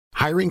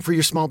Hiring for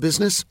your small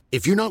business?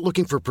 If you're not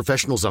looking for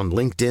professionals on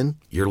LinkedIn,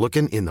 you're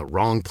looking in the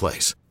wrong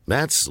place.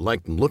 That's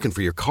like looking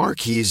for your car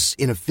keys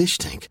in a fish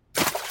tank.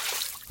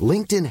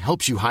 LinkedIn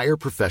helps you hire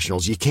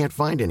professionals you can't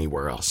find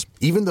anywhere else,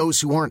 even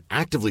those who aren't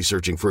actively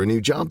searching for a new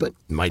job but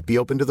might be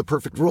open to the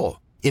perfect role.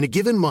 In a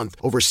given month,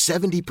 over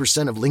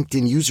 70% of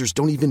LinkedIn users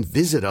don't even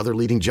visit other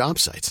leading job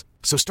sites.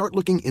 So start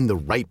looking in the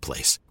right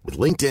place. With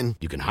LinkedIn,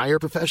 you can hire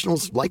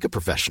professionals like a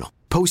professional.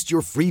 Post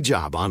your free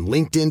job on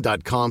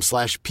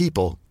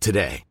linkedin.com/people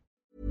today.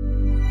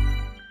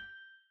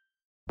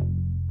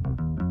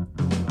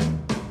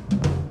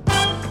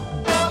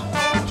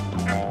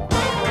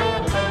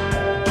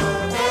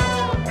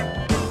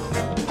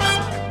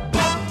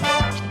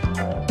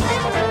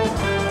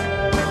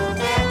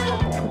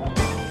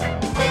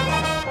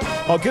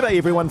 Oh, g'day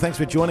everyone. Thanks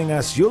for joining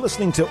us. You're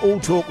listening to All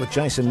Talk with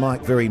Jason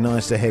Mike. Very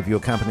nice to have your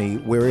company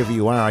wherever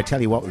you are. I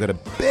tell you what, we've got a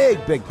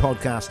big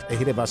podcast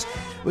ahead of us.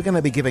 We're going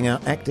to be giving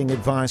out acting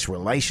advice,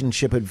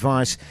 relationship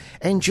advice,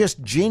 and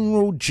just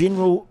general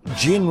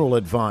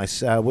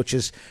advice, which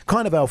is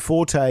kind of our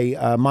forte.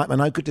 Mike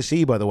Minogue, good to see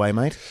you, by the way,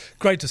 mate.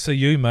 Great to see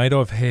you, mate.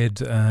 I've had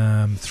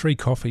 3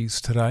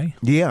 coffees today.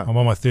 Yeah. I'm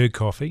on my 3rd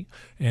coffee,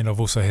 and I've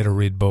also had a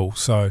Red Bull,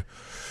 so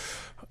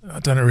I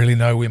don't really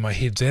know where my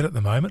head's at the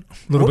moment.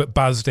 A little bit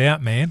buzzed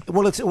out, man.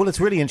 Well, it's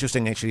really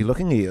interesting actually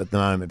looking at you at the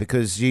moment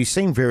because you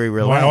seem very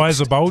relaxed. My eyes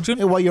are bulging?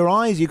 Well, your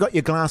eyes, you've got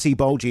your glassy,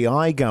 bulgy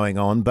eye going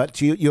on,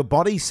 but your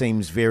body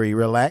seems very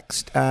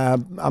relaxed.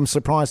 I'm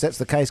surprised that's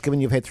the case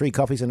given you've had 3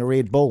 coffees and a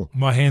Red Bull.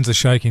 My hands are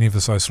shaking ever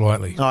so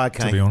slightly, oh,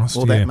 okay. to be honest.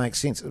 Well, that makes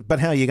sense. But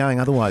how are you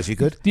going otherwise? You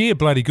good? Yeah,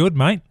 bloody good,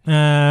 mate.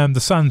 The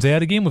sun's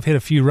out again. We've had a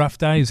few rough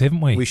days,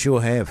 haven't we? We sure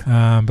have.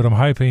 But I'm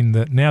hoping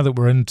that now that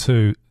we're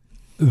into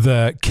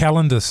the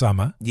calendar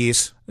summer,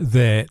 yes,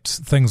 that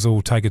things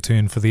will take a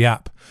turn for the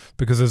up,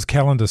 because there's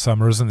calendar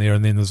summer, isn't there?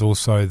 And then there's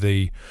also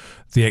the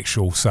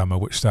actual summer,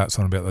 which starts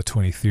on about the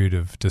 23rd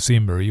of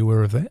December. Are you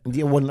aware of that?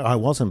 Yeah, well, I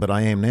wasn't, but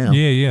I am now.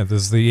 Yeah.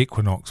 There's the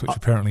equinox, which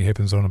apparently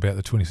happens on about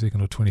the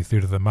 22nd or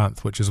 23rd of the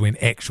month, which is when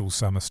actual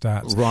summer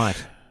starts.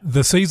 Right.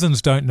 The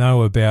seasons don't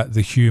know about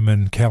the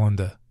human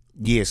calendar.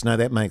 Yes, no,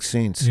 that makes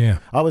sense. Yeah.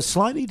 I was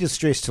slightly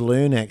distressed to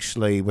learn,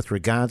 actually, with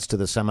regards to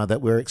the summer, that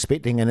we're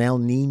expecting an El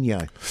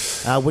Nino,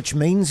 which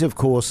means, of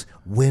course,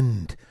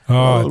 wind.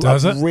 Oh,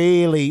 does it?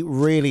 Really,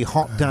 really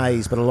hot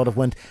days, but a lot of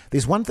wind.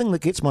 There's one thing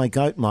that gets my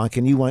goat, Mike,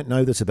 and you won't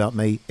know this about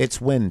me.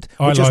 It's wind.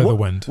 I love the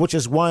wind. Which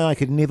is why I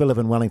could never live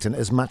in Wellington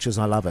as much as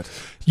I love it.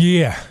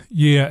 Yeah.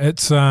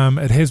 It's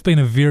it has been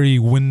a very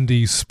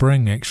windy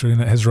spring, actually,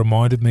 and it has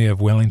reminded me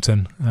of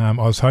Wellington. I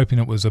was hoping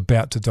it was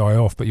about to die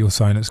off, but you're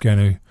saying it's going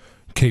to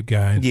keep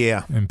going,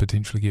 and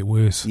potentially get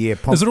worse. Yeah,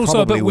 is it also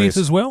a bit wet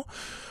as well?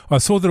 I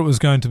saw that it was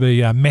going to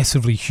be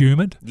massively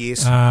humid.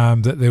 Yes.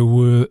 That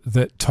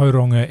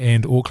Tauranga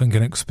and Auckland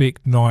can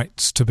expect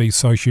nights to be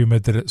so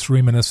humid that it's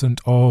reminiscent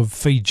of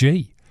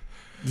Fiji.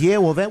 Yeah,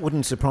 well, that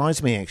wouldn't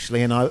surprise me,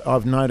 actually. And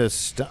I've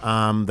noticed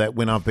that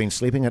when I've been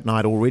sleeping at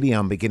night already,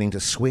 I'm beginning to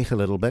sweat a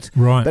little bit.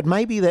 Right. But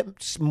maybe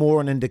that's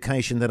more an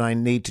indication that I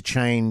need to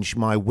change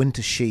my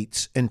winter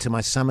sheets into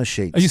my summer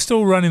sheets. Are you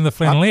still running the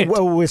flannelette?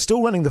 Well, we're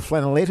still running the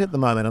flannelette at the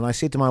moment. And I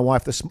said to my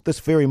wife this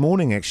very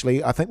morning,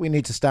 actually, I think we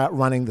need to start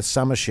running the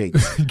summer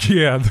sheets.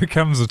 Yeah, there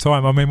comes a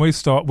time. I mean,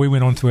 we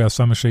went on to our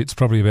summer sheets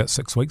probably about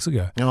 6 weeks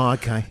ago. Oh,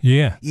 okay.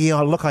 Yeah. Yeah,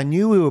 look, I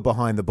knew we were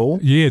behind the ball.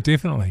 Yeah,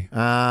 definitely.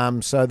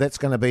 So that's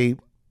going to be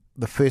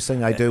the first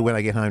thing I do when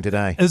I get home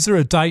today. Is there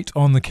a date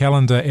on the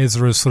calendar, as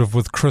there is sort of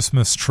with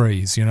Christmas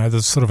trees? You know,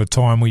 there's sort of a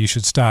time where you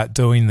should start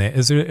doing that.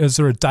 Is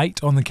there a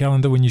date on the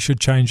calendar when you should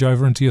change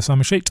over into your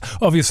summer sheets?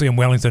 Obviously in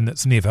Wellington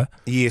it's never.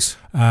 Yes.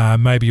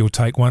 Maybe you'll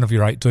take one of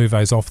your 8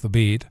 duvets off the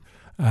bed,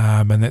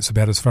 and that's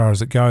about as far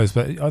as it goes.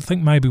 But I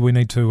think maybe we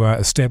need to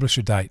establish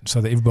a date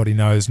so that everybody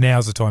knows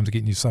now's the time to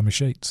get new summer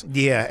sheets.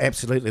 Yeah,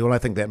 absolutely. Well, I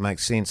think that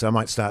makes sense. I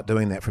might start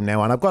doing that from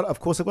now on. I've got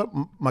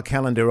my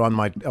calendar on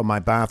my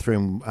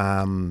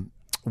bathroom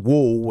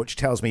wall, which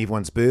tells me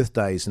everyone's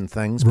birthdays and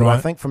things. But right.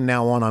 I think from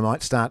now on I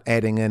might start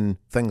adding in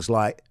things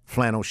like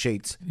flannel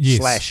sheets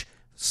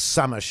 /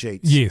 summer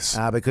sheets. Yes.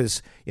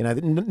 Because, you know,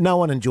 no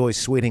one enjoys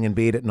sweating in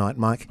bed at night,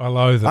 Mike. I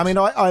loathe it.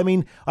 I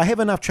mean, I have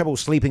enough trouble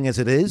sleeping as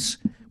it is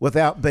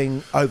without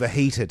being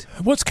overheated.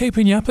 What's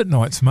keeping you up at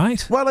nights,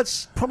 mate? Well,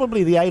 it's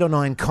probably the 8 or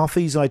 9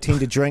 coffees I tend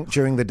to drink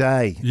during the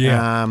day.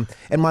 Yeah.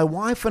 And my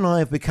wife and I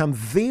have become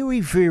very,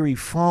 very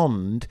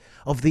fond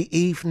of the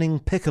evening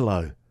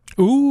piccolo.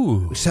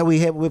 Ooh. So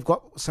we've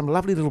got some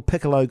lovely little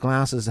piccolo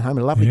glasses at home,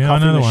 a lovely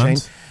coffee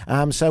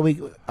machine. So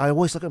I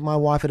always look at my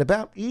wife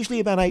at usually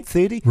about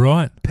 8:30.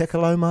 Right.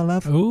 Piccolo, my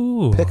love.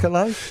 Ooh.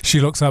 Piccolo.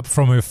 She looks up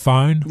from her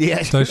phone.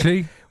 Yeah. Does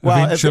she?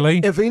 Well, eventually.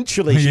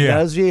 Eventually she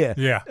does. Yeah.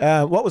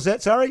 Yeah. What was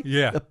that? Sorry.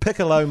 Yeah. A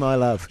piccolo, my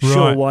love. Right.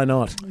 Sure. Why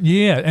not?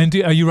 Yeah. And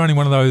are you running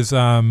one of those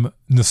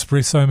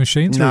Nespresso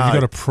machines, or have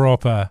you got a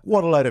proper?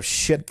 What a load of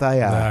shit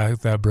they are.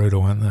 They're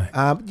brutal, aren't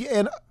they?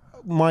 And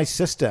my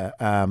sister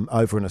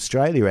over in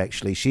Australia,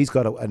 actually, she's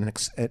got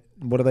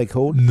what are they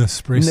called?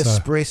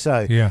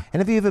 Nespresso. Yeah. And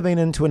have you ever been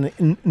into an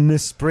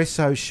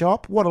Nespresso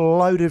shop? What a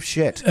load of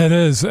shit. It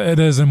is.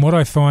 And what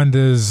I find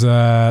is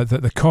that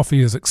the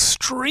coffee is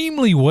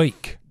extremely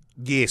weak.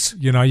 Yes.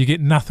 You get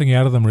nothing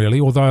out of them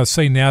really, although I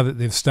see now that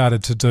they've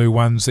started to do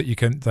ones that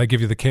they give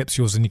you the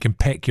capsules and you can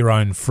pack your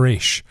own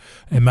fresh,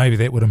 and maybe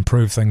that would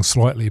improve things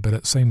slightly, but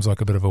it seems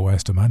like a bit of a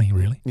waste of money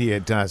really. Yeah,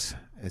 it does.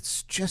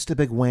 It's just a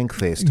big wank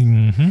fest.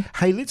 Mm-hmm.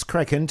 Hey, let's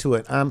crack into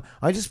it. I'm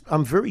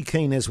very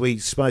keen, as we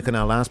spoke in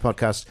our last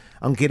podcast,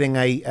 I'm getting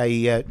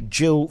a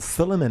Jill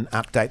Filliman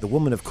update. The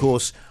woman, of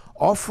course,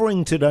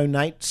 offering to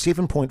donate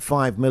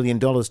 $7.5 million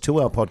to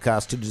our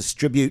podcast to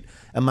distribute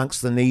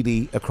amongst the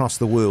needy across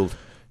the world.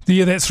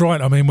 Yeah, that's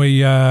right. I mean,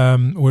 we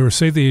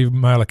received the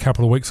email a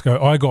couple of weeks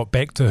ago. I got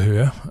back to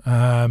her,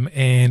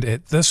 and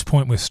at this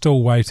point, we're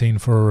still waiting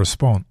for a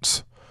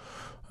response.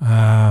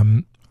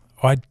 I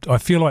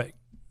feel like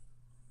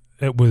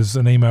it was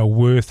an email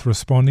worth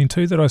responding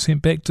to that I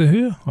sent back to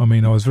her. I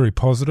mean, I was very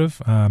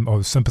positive. I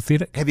was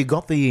sympathetic. Have you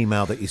got the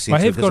email that you sent?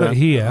 I have got it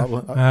here.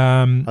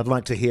 I'd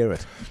like to hear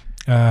it.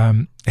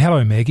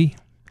 Hello, Maggie.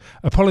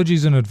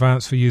 Apologies in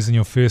advance for using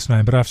your first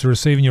name, but after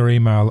receiving your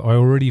email, I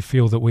already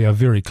feel that we are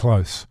very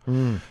close.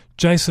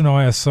 Jason and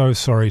I are so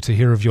sorry to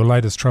hear of your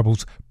latest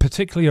troubles,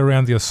 particularly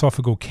around the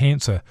esophageal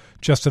cancer.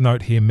 Just a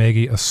note here,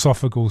 Maggie,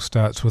 esophageal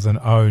starts with an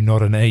O,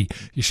 not an E.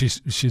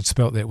 She'd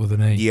spelt that with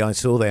an E. Yeah, I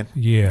saw that.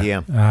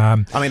 Yeah.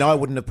 I mean, I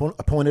wouldn't have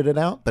pointed it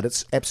out, but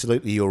it's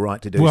absolutely your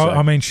right to do so. Well,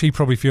 I mean, she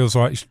probably feels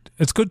like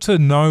it's good to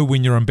know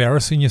when you're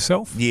embarrassing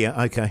yourself.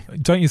 Yeah, okay.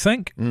 Don't you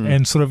think?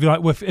 And sort of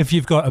like if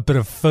you've got a bit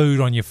of food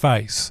on your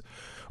face,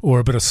 or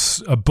a bit of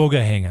a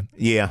booger hanging.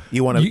 Yeah,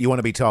 you want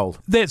to be told.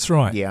 That's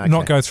right. Yeah, okay.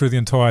 Not go through the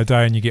entire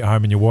day and you get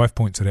home and your wife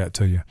points it out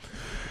to you.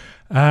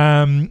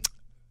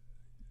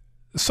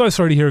 So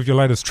sorry to hear of your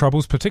latest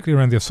troubles, particularly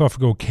around the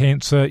esophageal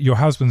cancer, your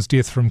husband's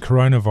death from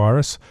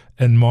coronavirus,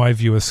 in my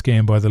view a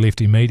scam by the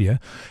lefty media,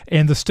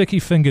 and the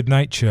sticky-fingered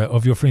nature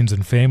of your friends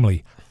and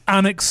family.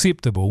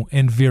 Unacceptable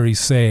and very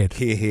sad.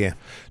 Hear, hear.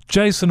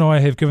 Jason and I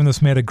have given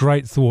this matter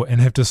great thought and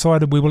have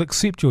decided we will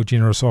accept your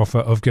generous offer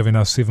of giving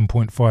us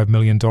 $7.5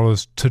 million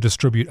to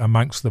distribute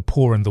amongst the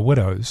poor and the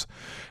widows.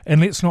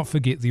 And let's not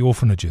forget the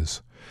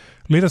orphanages.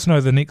 Let us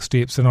know the next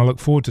steps, and I look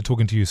forward to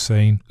talking to you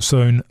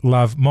soon.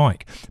 Love,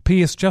 Mike.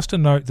 P.S. Just a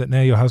note that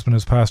now your husband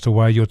has passed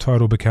away, your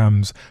title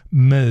becomes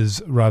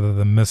Ms. rather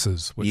than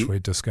Mrs., which we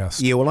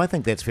discussed. Yeah, well, I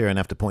think that's fair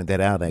enough to point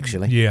that out,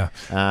 actually. Yeah.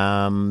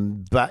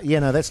 But,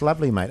 that's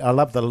lovely, mate. I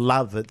love the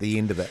love at the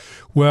end of it.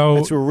 Well,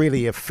 it's a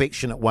really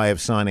affectionate way of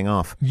signing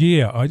off.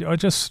 Yeah, I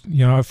just,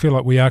 I feel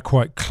like we are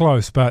quite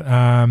close, but,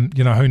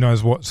 who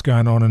knows what's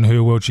going on in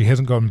her world. She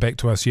hasn't gotten back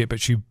to us yet, but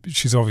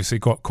she's obviously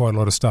got quite a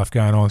lot of stuff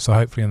going on, so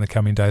hopefully in the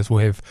coming days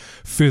we'll have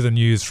further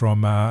news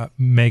from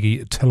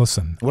Maggie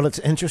Tillison. Well, it's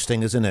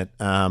interesting, isn't it?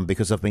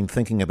 Because I've been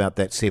thinking about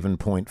that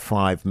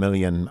 $7.5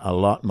 million a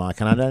lot, Mike,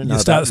 and I don't know.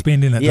 You start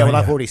spending it. Yeah, well,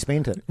 I've already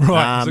spent it.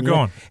 Right, is it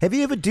gone? Do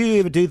you ever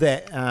do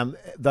that?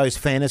 Those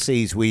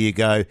fantasies where you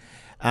go,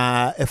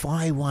 if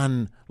I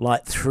won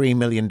like $3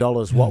 million,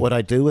 what would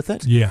I do with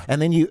it? Yeah,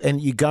 and then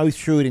you go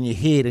through it in your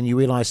head, and you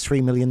realise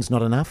 $3 million's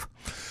not enough.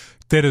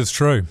 That is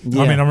true.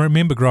 Yeah. I mean, I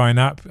remember growing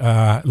up,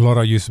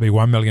 Lotto used to be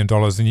 $1 million,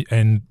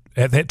 and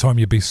at that time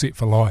you'd be set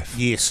for life.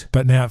 Yes.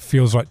 But now it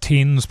feels like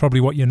 10's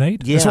probably what you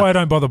need. Yeah. That's why I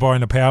don't bother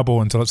buying a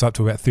Powerball until it's up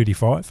to about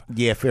 35.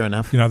 Yeah, fair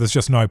enough. There's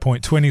just no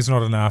point. 20's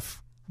not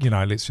enough.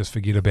 Let's just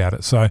forget about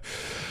it. So,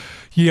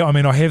 yeah, I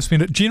mean, I have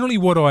spent it. Generally,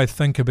 what I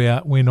think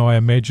about when I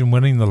imagine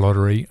winning the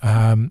lottery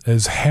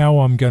is how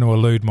I'm going to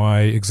elude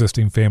my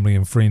existing family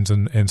and friends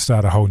and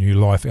start a whole new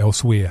life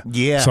elsewhere.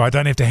 Yeah. So I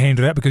don't have to hand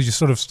it out, because you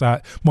sort of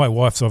start. My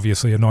wife's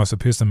obviously a nicer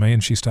person than me,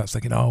 and she starts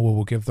thinking, oh, well,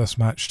 we'll give this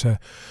much to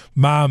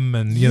mum,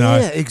 and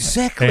Yeah,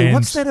 exactly.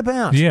 What's that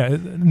about? Yeah,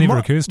 it never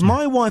occurs to me.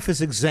 My wife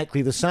is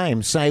exactly the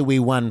same. Say we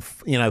won,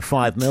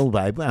 $5 million,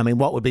 babe. I mean,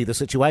 what would be the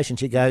situation?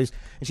 She goes,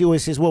 and she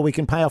always says, well, we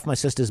can pay off my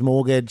sister's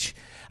mortgage.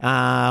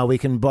 We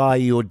can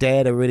buy your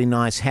dad a really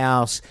nice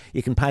house.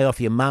 You can pay off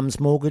your mum's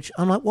mortgage.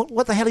 I'm like,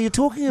 what the hell are you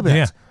talking about?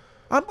 Yeah.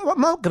 I'm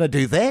not going to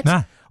do that.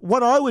 Nah.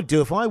 What I would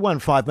do if I won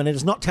 $5 million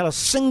is not tell a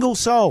single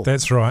soul.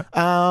 That's right.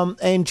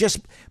 And just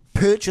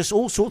purchase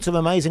all sorts of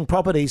amazing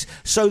properties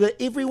so that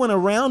everyone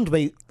around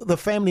me, the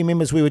family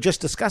members we were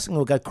just discussing,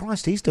 will go,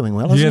 Christ, he's doing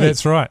well, isn't he? Yeah,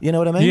 that's right. You know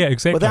what I mean? Yeah,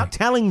 exactly. Without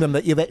telling them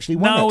that you've actually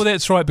won it. No,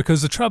 that's right,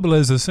 because the trouble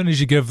is, as soon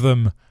as you give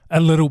them a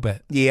little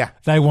bit, yeah,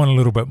 they want a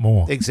little bit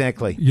more.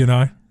 Exactly.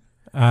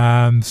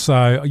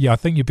 So, yeah, I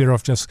think you're better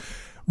off just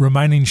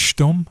remaining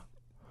stumm.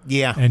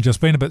 Yeah. And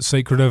just being a bit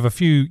secretive. A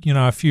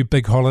few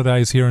big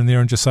holidays here and there,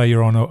 and just say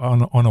you're on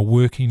a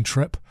working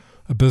trip,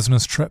 a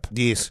business trip.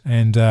 Yes.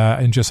 And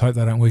just hope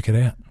they don't work it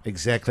out.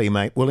 Exactly,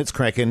 mate. Well, let's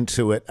crack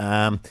into it.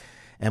 And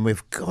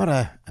we've got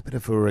a bit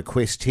of a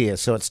request here.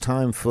 So it's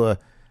time for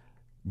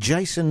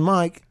Jason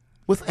Mike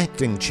with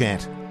Acting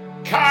Chat.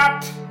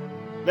 Cut!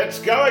 Let's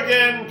go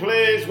again,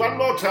 please. One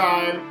more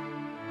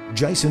time.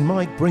 Jason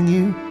Mike bring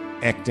you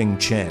Acting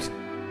Chat.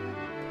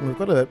 We've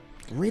got a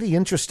really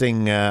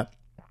interesting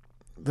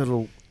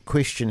little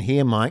question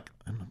here, Mike,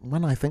 and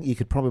one I think you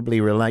could probably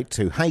relate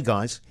to. Hey,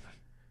 guys,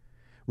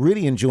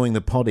 really enjoying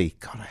the poddy.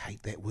 God, I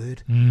hate that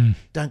word.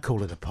 Don't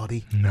call it a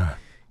poddy. No.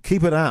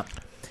 Keep it up.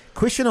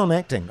 Question on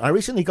acting. I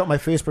recently got my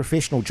first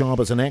professional job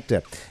as an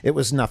actor. It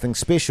was nothing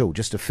special,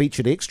 just a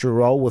featured extra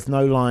role with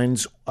no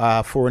lines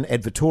for an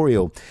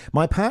advertorial.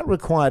 My part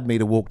required me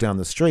to walk down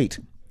the street.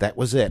 That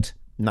was it.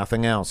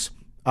 Nothing else.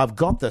 I've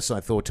got this, I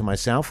thought to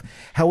myself.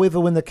 However,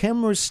 when the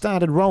cameras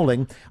started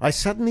rolling, I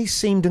suddenly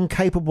seemed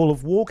incapable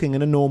of walking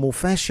in a normal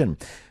fashion.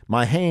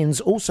 My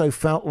hands also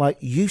felt like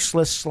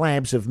useless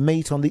slabs of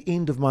meat on the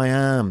end of my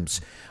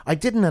arms. I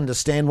didn't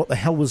understand what the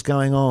hell was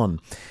going on.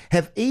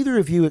 Have either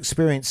of you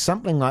experienced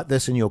something like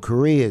this in your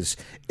careers?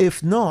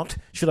 If not,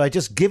 should I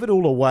just give it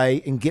all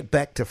away and get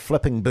back to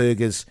flipping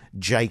burgers?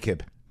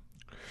 Jacob.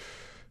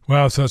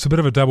 Wow, so it's a bit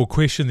of a double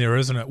question there,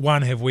 isn't it?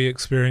 One, have we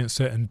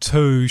experienced it? And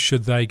two,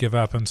 should they give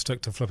up and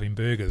stick to flipping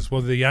burgers?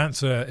 Well, the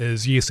answer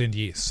is yes and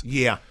yes.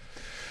 Yeah.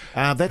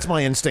 That's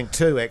my instinct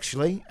too,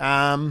 actually.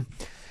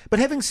 But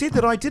having said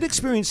that, I did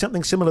experience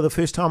something similar the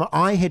first time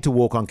I had to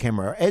walk on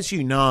camera. As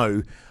you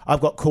know,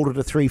 I've got quarter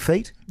to 3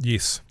 feet.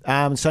 Yes.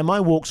 So my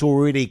walk's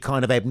already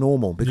kind of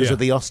abnormal because of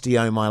the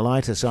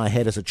osteomyelitis I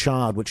had as a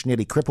child, which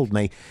nearly crippled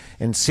me.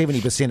 And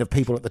 70% of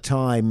people at the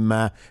time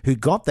who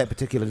got that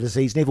particular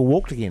disease never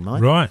walked again,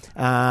 Mike. Right.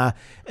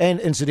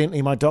 And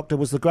incidentally, my doctor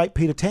was the great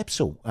Peter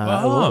Tapsell,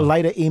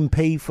 later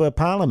MP for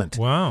Parliament.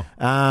 Wow.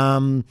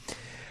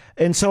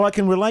 And so I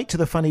can relate to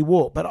the funny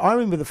walk. But I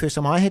remember the first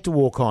time I had to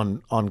walk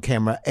on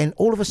camera, and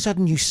all of a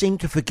sudden you seem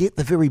to forget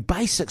the very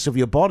basics of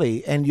your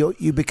body, and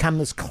you become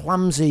this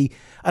clumsy.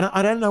 And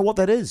I don't know what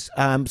that is.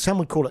 Some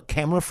would call it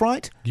camera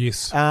fright.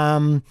 Yes.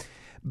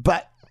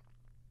 But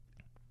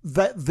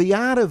the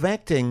art of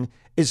acting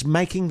is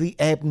making the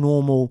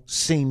abnormal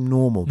seem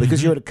normal,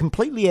 because you're in a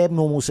completely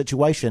abnormal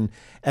situation,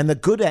 and the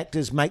good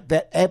actors make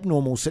that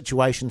abnormal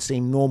situation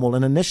seem normal.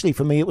 And initially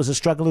for me it was a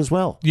struggle as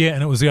well. Yeah,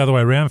 and it was the other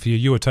way around for you.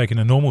 You were taking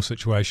a normal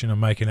situation and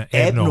making it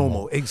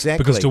abnormal.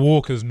 Exactly. Because to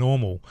walk is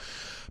normal.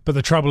 But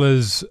the trouble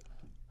is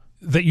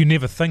that you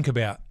never think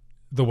about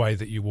the way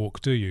that you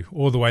walk, do you?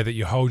 Or the way that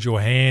you hold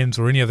your hands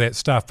or any of that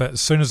stuff. But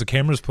as soon as the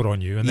camera's put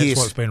on you, and that's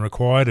what's been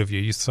required of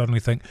you, you suddenly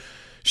think,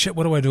 shit,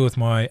 what do I do with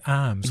my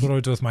arms? What do I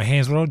do with my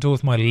hands? What do I do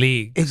with my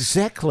legs?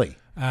 Exactly.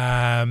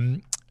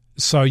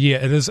 So yeah,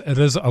 it is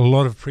a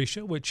lot of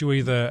pressure, which you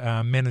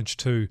either manage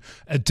to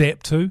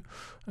adapt to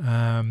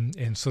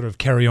and sort of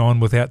carry on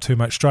without too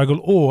much struggle,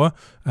 or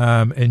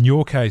in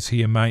your case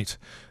here, mate,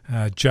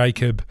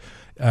 Jacob,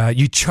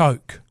 you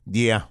choke.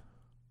 Yeah.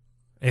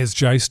 As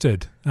Jace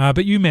did.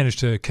 But you managed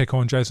to kick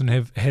on, Jason,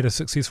 have had a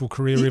successful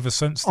career ever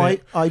since that.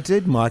 I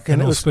did, Mike.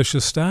 And an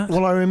auspicious start.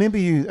 Well, I remember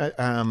you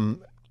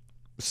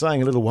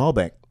saying a little while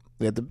back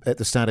at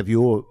the start of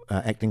your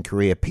acting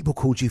career, people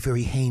called you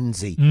very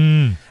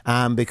handsy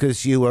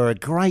because you were a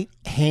great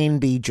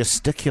handy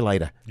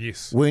gesticulator.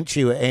 Yes. Weren't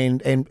you?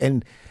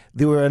 And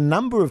there were a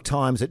number of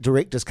times that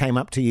directors came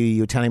up to you,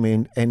 you were telling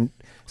me, and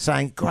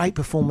saying, great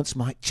performance,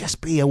 Mike,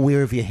 just be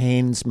aware of your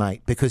hands,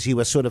 mate, because you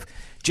were sort of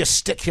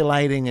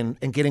gesticulating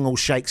and getting all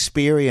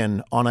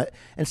Shakespearean on it,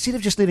 instead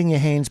of just letting your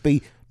hands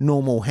be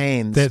normal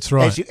hands. That's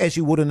right. As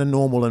you would in a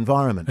normal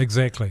environment.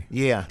 Exactly.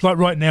 Yeah. Like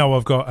right now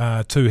I've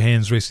got 2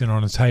 hands resting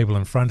on a table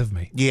in front of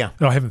me. Yeah.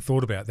 And I haven't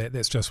thought about that.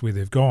 That's just where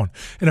they've gone.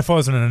 And if I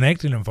was in an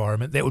acting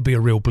environment, that would be a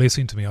real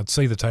blessing to me. I'd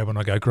see the table and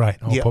I'd go, great,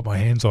 I'll put my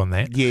hands on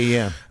that.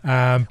 Yeah.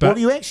 Well,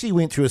 you actually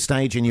went through a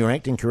stage in your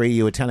acting career,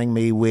 you were telling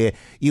me, where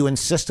you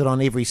insisted on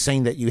every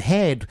scene that you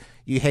had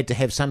to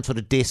have some sort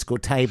of desk or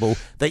table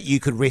that you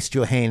could rest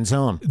your hands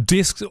on.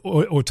 Desk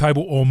or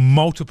table or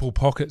multiple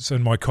pockets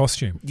in my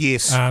costume.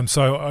 Yes.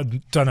 So I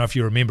don't know if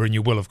you remember, and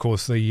you will, of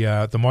course,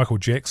 the Michael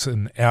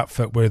Jackson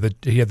outfit where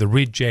he had the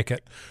red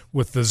jacket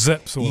with the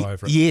zips all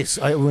over it. Yes,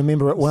 I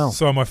remember it well.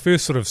 So my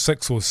first sort of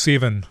 6 or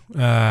 7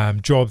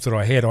 jobs that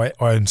I had,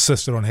 I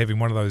insisted on having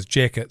one of those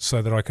jackets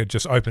so that I could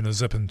just open a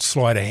zip and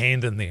slide a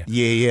hand in there.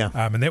 Yeah.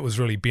 And that was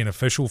really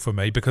beneficial for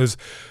me, because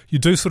you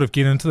do sort of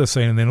get into the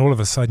scene and then all of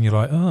a sudden you're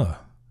like, oh,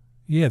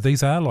 yeah,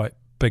 these are like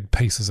big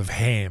pieces of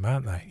ham,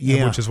 aren't they?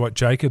 Yeah. Which is what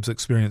Jacob's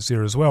experienced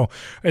there as well.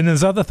 And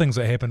there's other things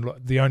that happened.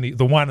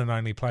 The one and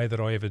only play that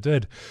I ever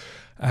did,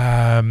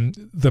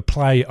 the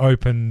play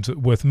opened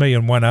with me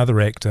and one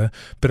other actor,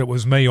 but it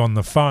was me on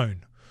the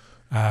phone.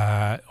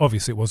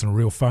 Obviously it wasn't a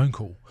real phone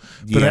call,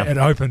 but it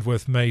opened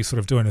with me sort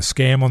of doing a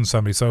scam on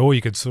somebody, so all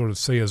you could sort of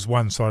see is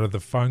one side of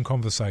the phone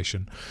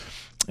conversation.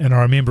 And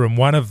I remember in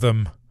one of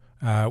them,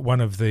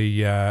 one of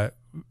the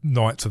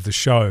nights of the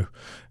show,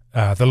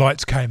 the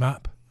lights came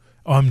up,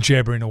 I'm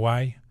jabbering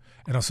away,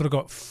 and I sort of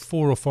got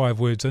 4 or 5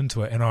 words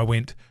into it and I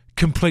went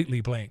completely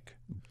blank.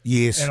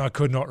 Yes. And I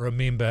could not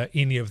remember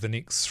any of the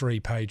next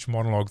 3-page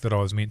monologue that I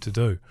was meant to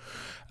do.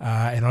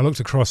 And I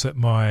looked across at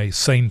my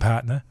scene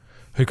partner,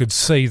 who could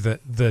see that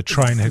the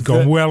train had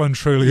gone well and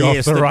truly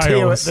off the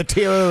rails. The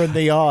terror in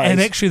the eyes. And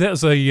actually that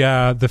was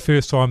the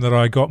first time that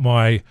I got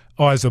my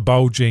eyes are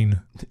bulging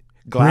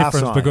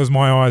reference, because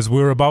my eyes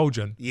were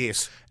bulging.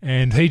 Yes.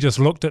 And he just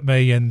looked at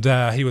me, and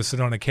he was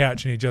sitting on a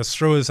couch and he just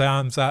threw his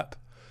arms up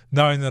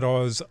knowing that I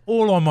was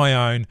all on my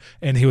own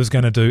and he was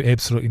going to do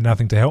absolutely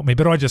nothing to help me.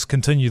 But I just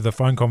continued the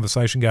phone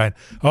conversation going,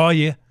 oh,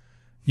 yeah,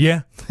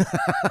 yeah,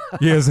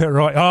 yeah, is that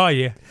right? Oh,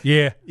 yeah,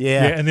 yeah,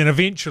 yeah. And then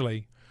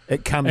eventually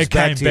it came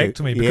back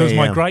to me because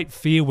my great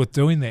fear with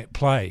doing that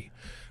play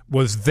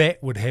was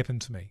that would happen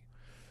to me.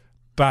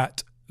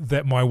 But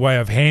that my way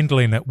of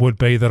handling it would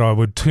be that I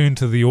would turn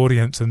to the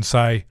audience and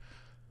say,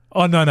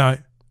 oh, no,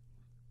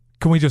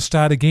 can we just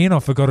start again?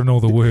 I've forgotten all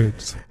the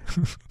words.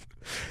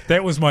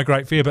 That was my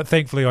great fear, but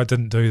thankfully I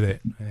didn't do that,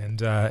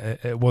 and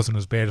it wasn't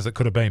as bad as it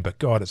could have been, but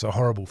God, it's a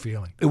horrible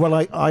feeling. Well,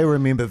 I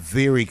remember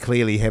very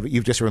clearly,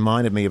 you've just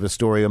reminded me of a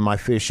story on my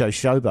first show,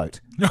 Showboat,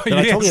 that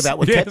I told you about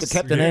with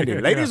Captain Andrew.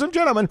 Ladies and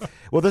gentlemen,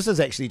 well, this is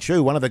actually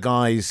true. One of the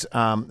guys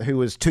who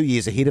was 2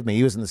 years ahead of me,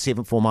 he was in the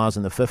 7th form, I was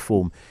in the 5th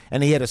form,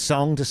 and he had a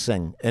song to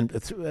sing in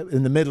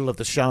the middle of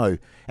the show,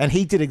 and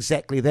he did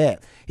exactly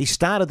that. He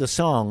started the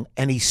song,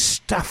 and he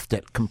stuffed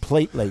it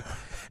completely.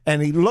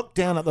 And he looked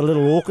down at the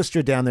little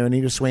orchestra down there and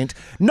he just went,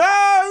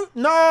 no,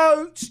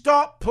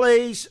 stop,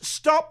 please.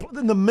 Stop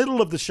in the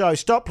middle of the show.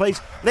 Stop, please.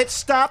 Let's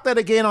start that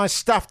again. I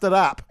stuffed it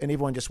up. And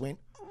everyone just went,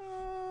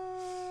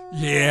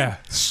 yeah.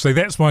 See,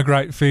 that's my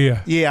great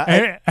fear.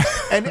 Yeah.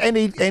 And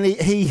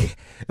he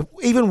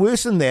even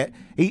worse than that,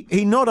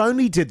 he not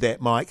only did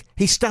that, Mike,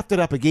 he stuffed it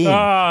up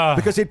again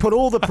because he'd put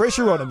all the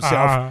pressure on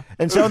himself.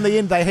 And so in the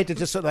end, they had to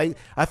just I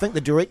think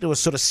the director was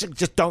sort of,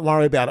 just don't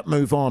worry about it.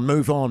 Move on,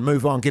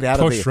 get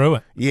out of there. Push through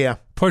it. Yeah.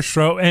 Push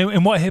through it.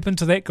 And what happened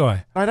to that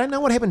guy? I don't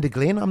know what happened to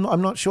Glenn.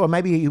 I'm not sure.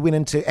 Maybe he went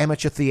into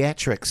amateur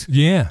theatrics.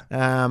 Yeah.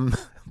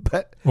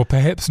 But or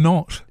perhaps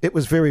not. It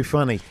was very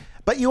funny.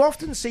 But you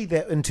often see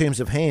that in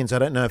terms of hands. I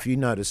don't know if you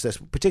notice this,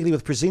 particularly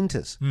with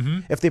presenters. Mm-hmm.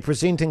 If they're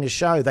presenting a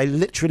show, they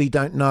literally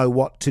don't know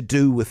what to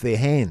do with their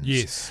hands.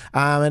 Yes.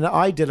 And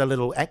I did a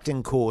little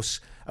acting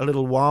course a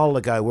little while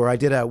ago where I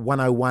did a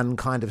 101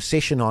 kind of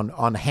session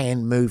on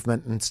hand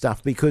movement and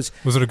stuff because...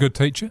 Was it a good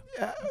teacher?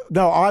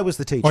 No, I was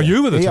the teacher. Oh,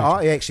 you were the teacher?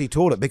 I actually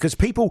taught it because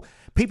people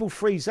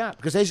freeze up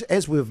because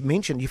as we've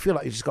mentioned, you feel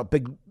like you've just got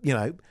big,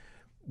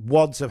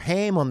 wads of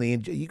ham on the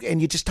end, and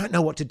you just don't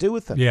know what to do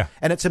with them. Yeah.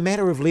 And it's a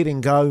matter of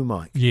letting go,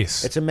 Mike.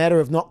 Yes. It's a matter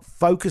of not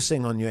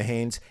focusing on your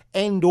hands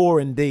and or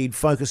indeed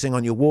focusing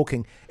on your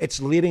walking.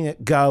 It's letting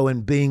it go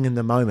and being in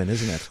the moment,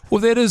 isn't it?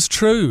 Well, that is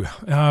true.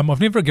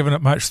 I've never given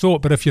it much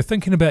thought, but if you're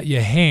thinking about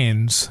your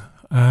hands,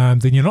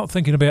 then you're not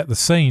thinking about the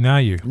scene,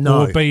 are you?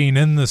 No. Or being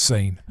in the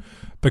scene.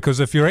 Because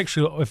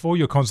if all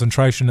your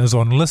concentration is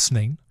on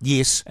listening,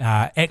 yes,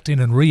 acting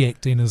and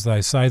reacting, as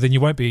they say, then you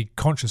won't be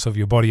conscious of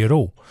your body at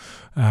all.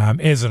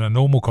 As in a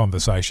normal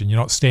conversation, you're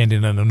not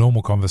standing in a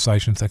normal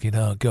conversation thinking,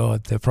 "Oh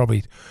God, they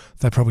probably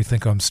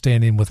think I'm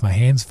standing with my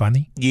hands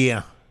funny."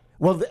 Yeah.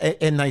 Well,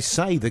 and they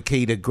say the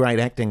key to great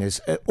acting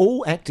is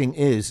all acting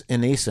is,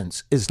 in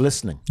essence, is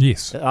listening.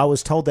 Yes, I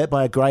was told that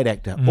by a great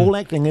actor. All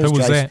acting is. Who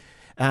was that?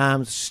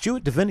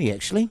 Stuart Deviney,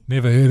 actually.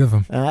 Never heard of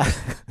him.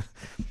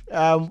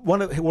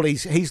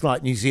 He's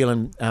like New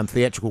Zealand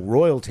theatrical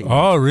royalty.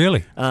 Oh,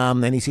 really?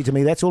 And he said to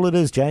me, "That's all it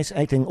is, Jace.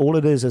 Acting, all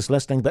it is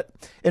listening." But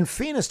in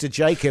fairness to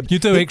Jacob, you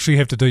do actually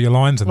have to do your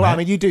lines in that. Well, I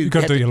mean, you do. You've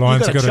got to do your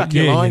lines. You've got to chuck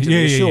your lines in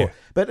there, sure. Yeah.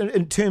 But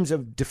in terms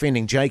of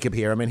defending Jacob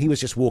here, I mean, he was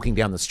just walking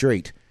down the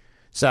street.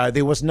 So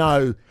there was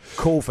no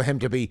call for him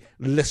to be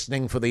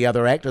listening for the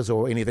other actors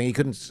or anything. He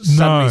couldn't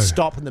suddenly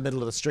stop in the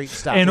middle of the street and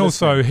start and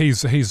listening. Also,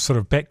 he's sort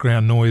of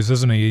background noise,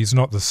 isn't he? He's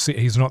not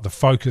the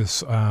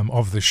focus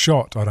of the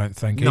shot, I don't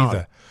think,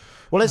 either.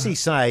 Well, as he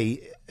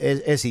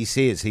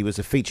says, he was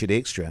a featured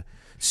extra.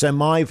 So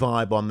my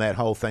vibe on that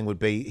whole thing would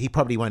be he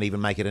probably won't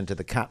even make it into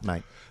the cut,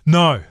 mate.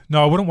 No,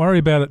 I wouldn't worry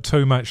about it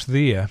too much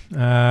there.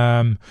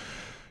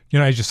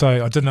 As you say,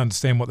 I didn't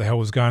understand what the hell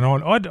was going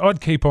on. I'd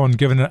keep on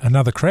giving it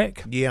another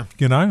crack. Yeah.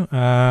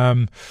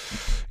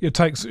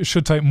 It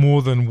should take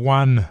more than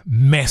one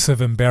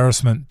massive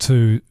embarrassment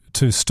to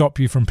stop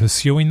you from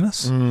pursuing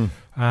this.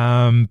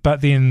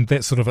 But then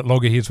that sort of at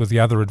loggerheads with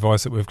the other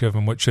advice that we've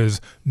given, which is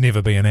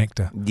never be an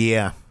actor.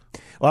 Yeah.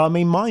 Well, I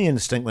mean, my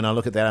instinct when I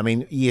look at that, I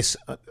mean, yes,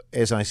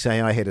 as I say,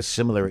 I had a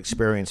similar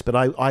experience, but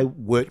I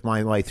worked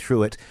my way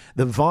through it.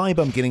 The vibe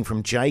I'm getting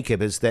from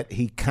Jacob is that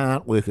he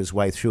can't work his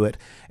way through it,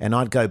 and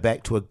I'd go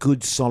back to a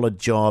good, solid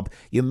job.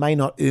 You may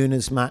not earn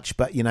as much,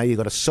 but, you've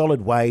got a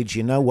solid wage.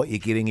 You know what you're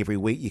getting every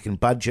week. You can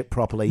budget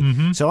properly.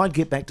 Mm-hmm. So I'd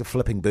get back to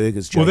flipping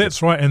burgers, Jacob. Well,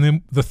 that's right. And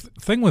then the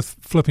thing with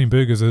flipping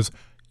burgers is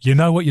you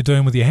know what you're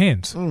doing with your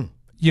hands.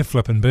 You're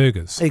flipping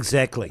burgers.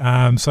 Exactly.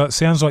 So it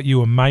sounds like you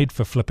were made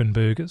for flipping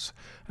burgers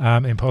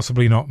and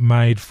possibly not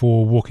made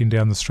for walking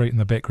down the street in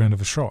the background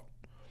of a shot.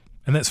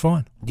 And that's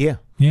fine. Yeah.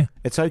 Yeah.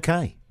 It's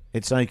okay.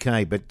 It's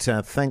okay. But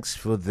thanks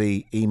for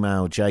the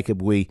email,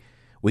 Jacob. We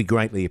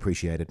greatly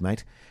appreciate it,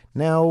 mate.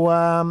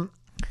 Now,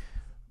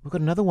 we've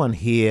got another one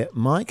here,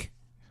 Mike.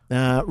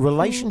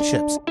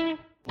 Relationships.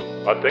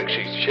 I think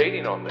she's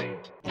cheating on me.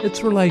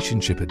 It's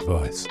relationship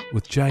advice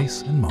with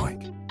Jace and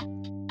Mike.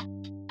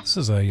 This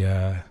is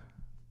a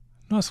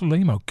nice little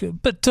email, a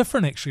bit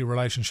different actually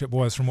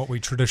relationship-wise from what we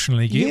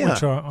traditionally get,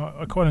 which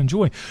I quite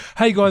enjoy.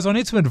 Hey guys, I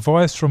need some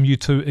advice from you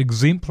two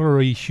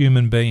exemplary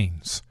human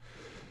beings.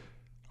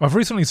 I've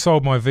recently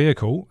sold my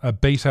vehicle, a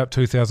beat-up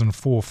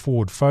 2004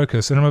 Ford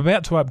Focus, and I'm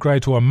about to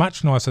upgrade to a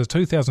much nicer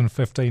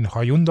 2015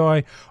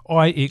 Hyundai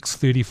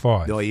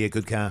iX35. Oh, yeah,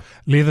 good car.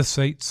 Leather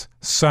seats,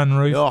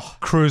 sunroof,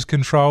 cruise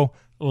control,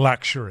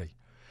 luxury.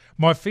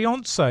 My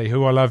fiancée,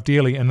 who I love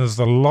dearly and is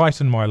the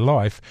light in my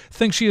life,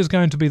 thinks she is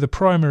going to be the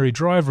primary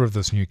driver of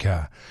this new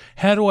car.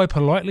 How do I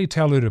politely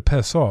tell her to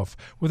piss off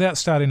without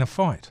starting a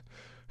fight?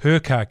 Her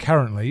car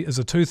currently is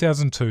a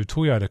 2002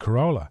 Toyota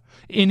Corolla.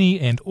 Any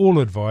and all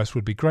advice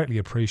would be greatly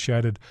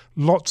appreciated.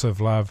 Lots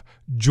of love,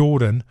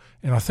 Jordan.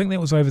 And I think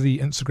that was over the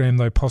Instagram,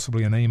 though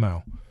possibly an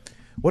email.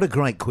 What a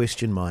great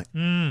question, Mike.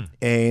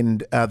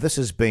 And this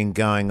has been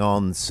going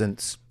on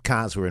since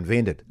cars were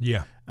invented.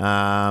 Yeah.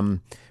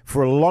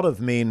 For a lot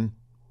of men,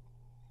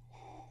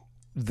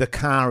 the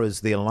car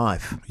is their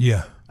life.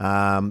 Yeah.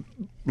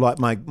 Like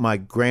my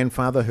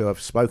grandfather, who I've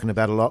spoken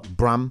about a lot,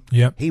 Brum.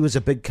 Yep. He was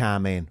a big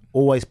car man,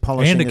 always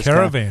polishing his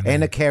car.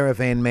 And a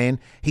caravan man.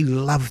 He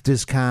loved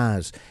his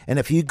cars. And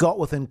if you got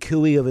within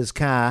cooey of his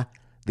car,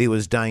 there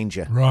was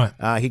danger. Right.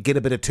 He'd get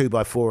a bit of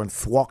 2x4 and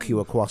thwack you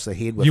across the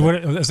head with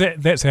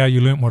it. That's how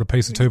you learnt what a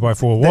piece of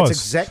 2x4 was. That's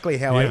exactly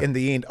how in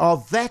the end.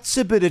 Oh, that's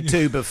a bit of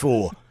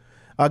 2x4.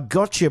 I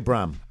got you,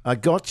 Brum. I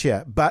got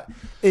you. But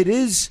it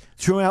is,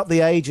 throughout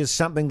the ages,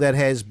 something that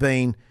has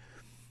been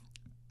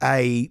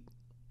a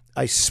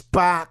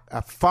spark,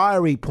 a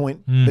fiery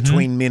point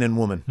between men and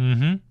women.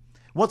 Mm-hmm.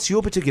 What's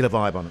your particular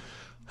vibe on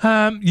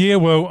it? Yeah,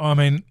 well, I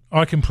mean,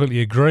 I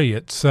completely agree.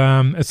 It's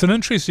an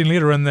interesting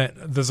letter in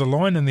that there's a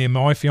line in there,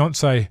 my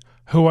fiancé,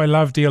 who I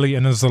love dearly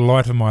and is the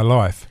light of my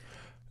life.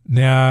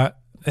 Now,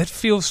 it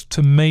feels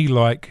to me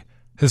like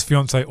his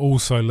fiancé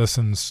also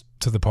listens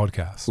to the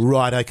podcast.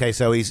 Right, okay,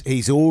 so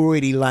he's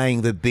already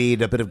laying the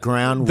bed, a bit of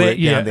groundwork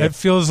down there. It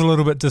feels a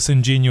little bit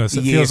disingenuous.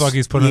 It feels like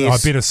he's put in, I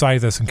better say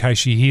this in case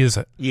she hears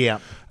it. Yeah.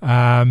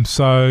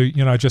 So,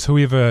 just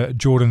whoever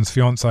Jordan's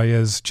fiancé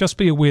is, just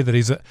be aware that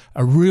he's a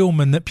real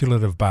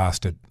manipulative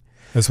bastard.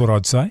 That's what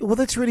I'd say. Well,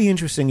 that's really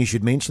interesting you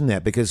should mention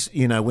that because,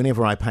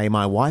 whenever I pay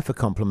my wife a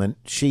compliment,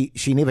 she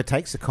never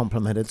takes a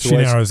compliment. She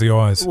narrows the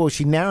eyes. Well,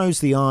 she narrows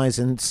the eyes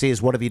and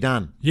says, "What have you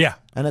done?" Yeah.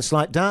 And it's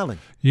like, darling,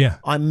 yeah,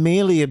 I'm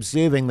merely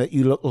observing that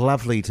you look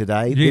lovely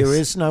today. Yes. There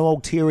is no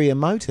ulterior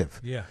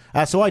motive. Yeah.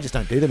 So I just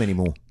don't do them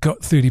anymore. Got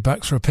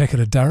 $30 for a packet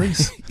of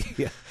durries.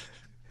 Yeah.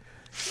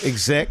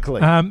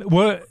 Exactly.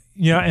 Well,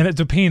 and it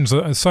depends.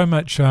 So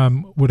much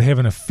would have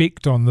an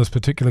effect on this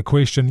particular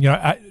question.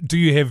 Do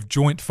you have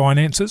joint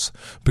finances?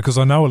 Because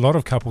I know a lot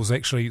of couples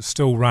actually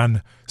still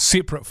run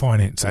separate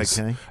finances.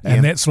 Okay.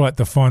 And that's like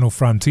the final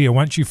frontier.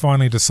 Once you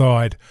finally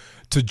decide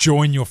to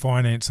join your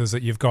finances,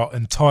 that you've got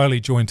entirely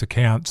joint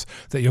accounts,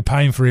 that you're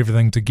paying for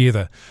everything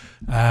together,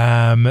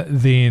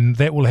 then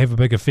that will have a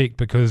big effect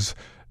because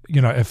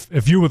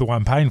if you were the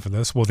one paying for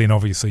this, well, then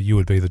obviously you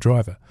would be the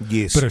driver.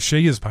 Yes. But if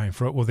she is paying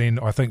for it, well, then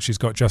I think she's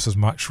got just as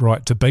much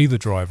right to be the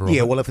driver.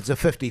 Yeah, well, if it's a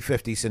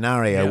 50-50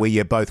 scenario where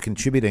you're both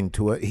contributing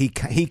to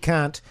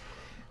it,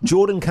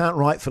 Jordan can't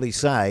rightfully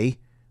say,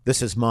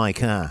 this is my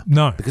car.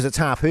 No. Because it's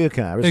half her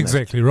car, isn't it?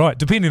 Exactly right.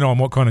 Depending on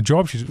what kind of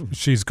job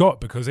she's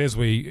got, because as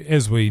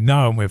we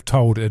know and we've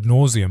told ad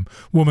nauseum,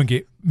 women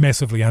get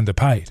massively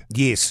underpaid.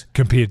 Yes.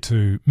 Compared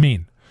to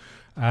men.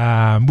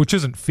 Which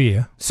isn't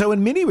fair. So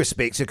in many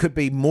respects, it could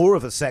be more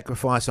of a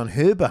sacrifice on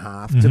her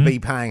behalf to be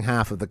paying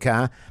half of the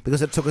car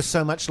because it took us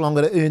so much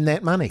longer to earn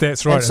that money.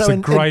 That's right. It's a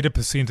greater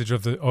percentage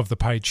of the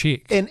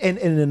paycheck. And in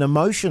an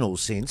emotional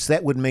sense,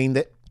 that would mean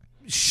that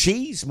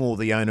she's more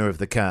the owner of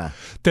the car.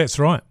 That's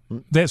right.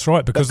 That's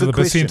right, because of the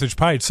percentage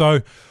paid.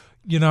 So,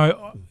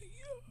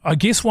 I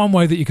guess one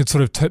way that you could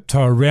sort of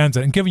tiptoe around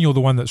it, and given you're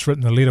the one that's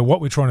written the letter,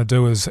 what we're trying to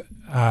do is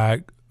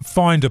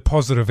find a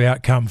positive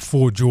outcome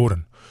for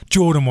Jordan.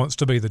 Jordan wants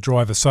to be the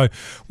driver. So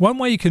one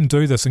way you can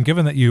do this, and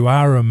given that you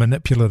are a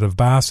manipulative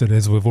bastard,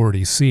 as we've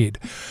already said,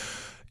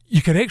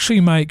 you could actually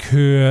make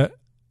her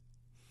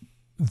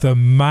the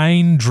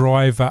main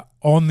driver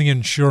on the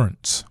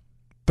insurance,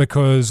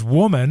 because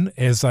women,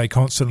 as they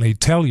constantly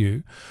tell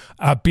you,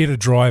 are better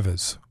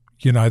drivers.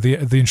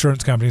 The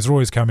insurance companies are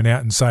always coming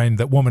out and saying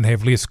that women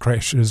have less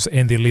crashes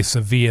and they're less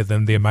severe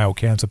than their male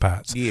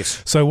counterparts.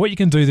 Yes. So what you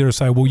can do there is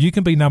say, well, you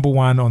can be number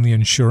one on the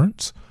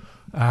insurance,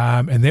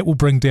 and that will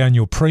bring down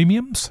your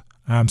premiums.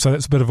 So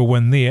that's a bit of a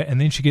win there.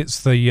 And then she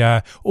gets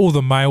all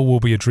the mail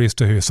will be addressed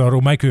to her. So it'll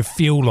make her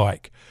feel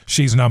like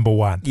she's number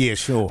one. Yeah,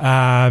 sure.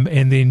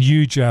 And then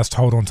you just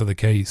hold on to the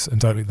keys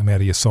and don't let them out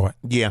of your sight.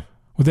 Yeah.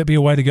 Would that be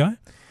a way to go?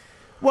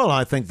 Well,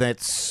 I think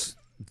that's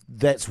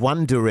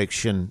one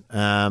direction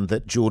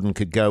that Jordan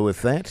could go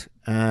with that.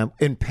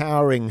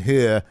 Empowering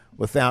her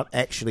without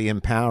actually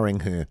empowering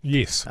her.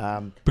 Yes.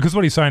 Because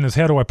what he's saying is,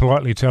 how do I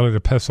politely tell her to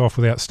piss off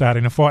without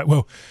starting a fight?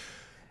 Well,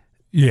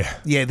 yeah.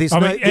 Yeah,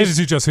 as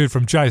you just heard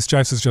from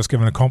Jace has just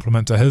given a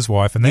compliment to his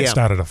wife, and that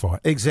started a fight.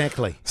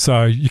 Exactly.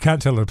 So you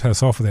can't tell her to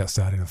piss off without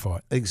starting a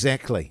fight.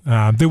 Exactly.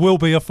 There will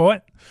be a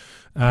fight.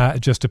 It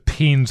just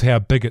depends how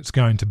big it's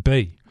going to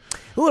be.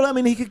 Well, I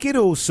mean, he could get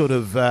all sort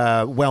of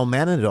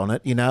well-mannered on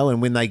it,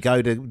 and when they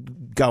go to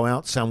go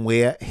out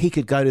somewhere, he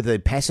could go to the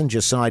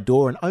passenger side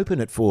door and open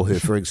it for her,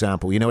 for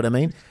example. You know what I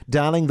mean?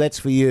 Darling, that's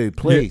for you.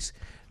 Please.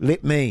 Yeah.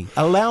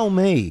 Allow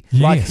me,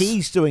 yes. like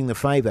he's doing the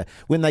favour.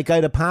 When they go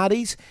to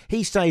parties,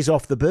 he stays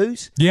off the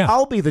booze. Yeah.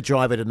 I'll be the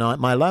driver tonight,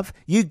 my love.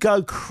 You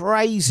go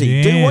crazy.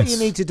 Yes. Do what you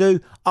need to do.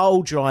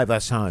 I'll drive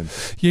us home.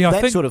 Yeah,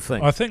 that sort of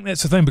thing. I think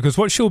that's the thing, because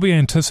what she'll be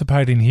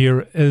anticipating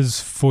here is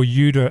for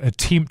you to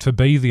attempt to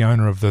be the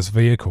owner of this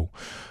vehicle.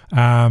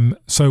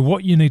 So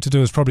what you need to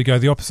do is probably go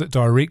the opposite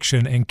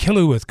direction and kill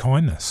her with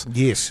kindness.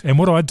 Yes. And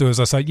what I'd do is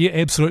I say, yeah,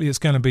 absolutely, it's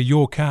going to be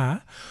your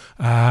car.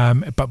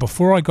 But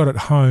before I got it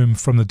home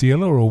from the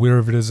dealer or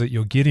wherever it is that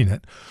you're getting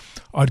it,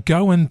 I'd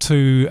go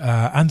into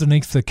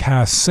underneath the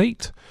car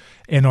seat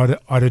and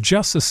I'd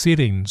adjust the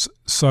settings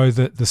so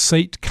that the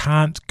seat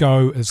can't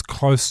go as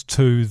close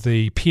to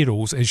the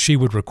pedals as she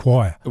would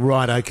require.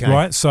 Right, okay.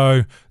 Right,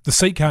 so the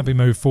seat can't be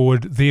moved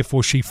forward,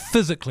 therefore she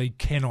physically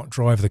cannot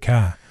drive the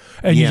car.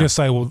 And you just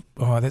say, well,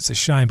 that's a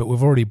shame, but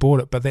we've already bought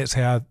it, but that's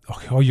how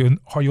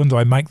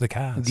Hyundai make the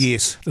cars.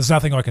 Yes. There's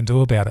nothing I can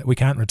do about it. We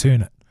can't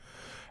return it.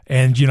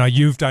 And,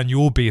 you've done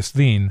your best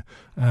then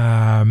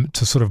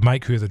to sort of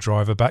make her the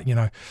driver, but,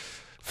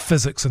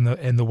 physics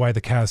and the way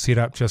the car's set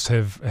up just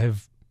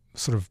have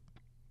sort of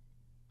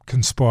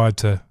conspired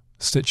to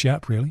stitch you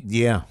up, really.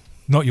 Yeah.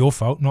 Not your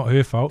fault, not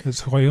her fault.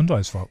 It's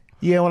Hyundai's fault.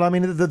 Yeah, well, I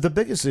mean, the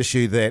biggest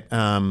issue that,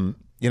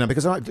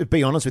 because to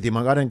be honest with you,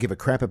 Mike, I don't give a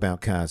crap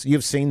about cars.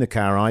 You've seen the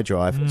car I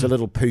drive. It's a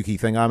little pooky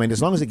thing. I mean,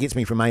 as long as it gets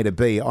me from A to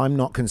B, I'm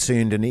not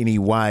concerned in any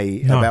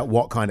way about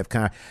what kind of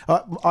car.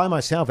 I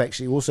myself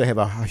actually also have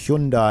a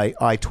Hyundai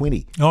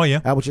i20. Oh,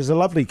 yeah. Which is a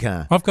lovely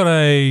car. I've got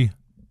a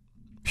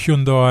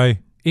Hyundai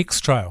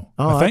X-Trail,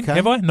 I think. Okay.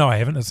 Have I? No, I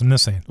haven't. It's a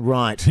Nissan.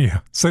 Right. Yeah.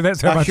 So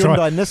that's how much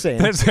Nissan.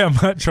 That's how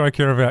much I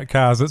care about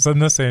cars. It's a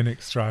Nissan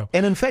X-Trail.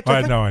 And in fact,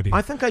 I had no idea.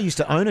 I think I used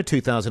to own a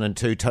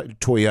 2002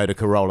 Toyota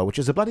Corolla, which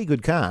is a bloody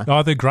good car.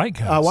 Oh, they're great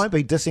cars. I won't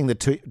be dissing the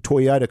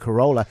Toyota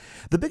Corolla.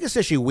 The biggest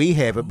issue we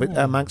have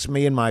amongst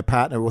me and my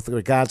partner with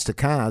regards to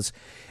cars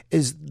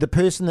is the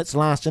person that's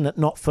last in it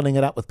not filling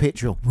it up with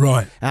petrol.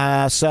 Right.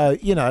 So,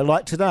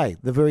 like today,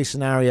 the very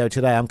scenario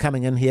today, I'm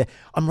coming in here,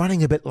 I'm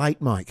running a bit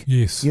late, Mike.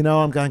 Yes.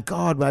 I'm going,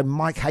 God,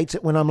 Mike hates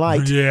it when I'm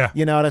late. Yeah.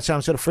 So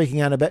I'm sort of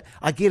freaking out a bit.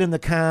 I get in the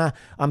car,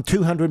 I'm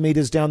 200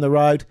 metres down the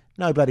road,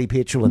 no bloody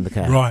petrol in the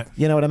car. Right.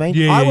 You know what I mean?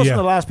 Yeah, I wasn't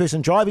the last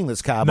person driving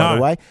this car, by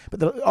the way,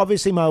 but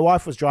obviously my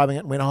wife was driving it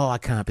and went, I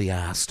can't be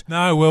arsed.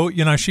 No,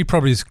 well, she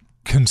probably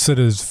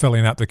considers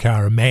filling up the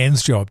car a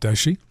man's job, does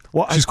she?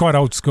 Well, she's quite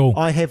old school.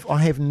 I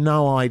have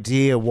no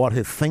idea what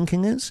her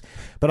thinking is,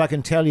 but I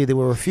can tell you there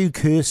were a few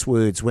curse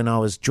words when I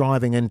was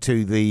driving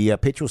into the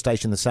petrol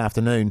station this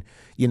afternoon,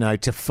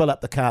 to fill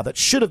up the car that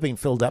should have been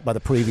filled up by the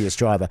previous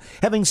driver.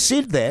 Having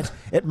said that,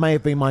 it may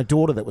have been my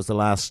daughter that was the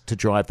last to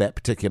drive that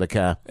particular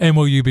car. And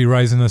will you be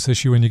raising this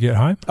issue when you get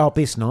home? Oh,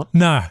 best not.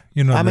 No,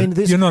 you're not.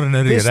 You're not an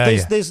idiot, are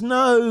you?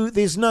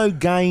 There's no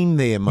gain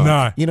there, Mike.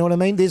 No. You know what I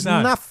mean? There's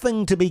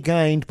nothing to be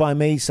gained by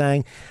me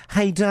saying,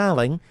 hey,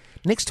 darling,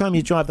 next time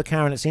you drive the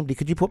car and it's empty,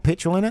 could you put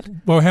petrol in it?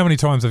 Well, how many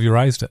times have you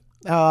raised it?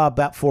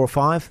 About 4 or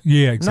 5.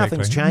 Yeah, exactly.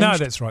 Nothing's changed. No,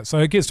 that's right. So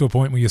it gets to a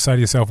point where you say to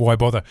yourself, why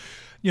bother?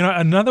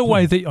 Another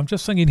way that, I'm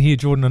just thinking here,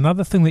 Jordan,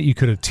 another thing that you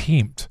could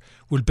attempt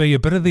would be a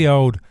bit of the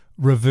old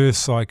reverse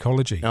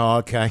psychology. Oh,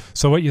 okay.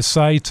 So what you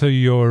say to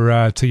your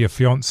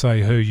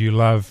fiancé who you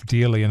love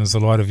dearly and is the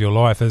light of your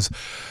life is,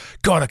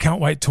 God, I can't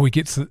wait till we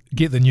get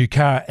the new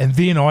car, and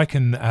then I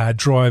can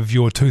drive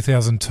your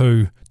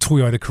 2002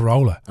 Toyota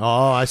Corolla.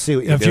 Oh, I see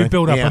what you're doing. If you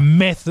build up a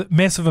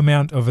massive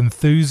amount of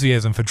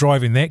enthusiasm for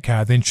driving that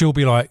car, then she'll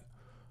be like,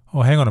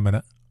 oh, hang on a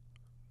minute.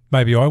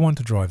 Maybe I want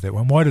to drive that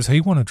one. Why does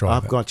he want to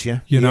drive it? I've got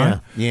you. You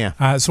know? Yeah.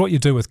 It's what you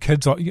do with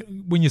kids.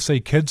 When you see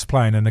kids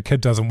playing and a kid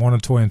doesn't want a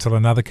toy until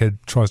another kid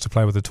tries to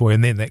play with the toy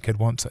and then that kid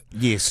wants it.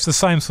 Yes. It's the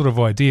same sort of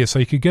idea. So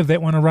you could give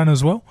that one a run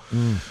as well.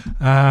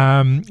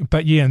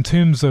 But yeah, in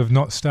terms of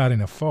not starting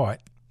a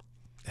fight,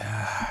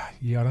 I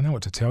don't know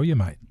what to tell you,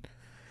 mate.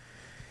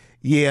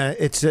 Yeah,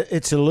 it's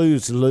a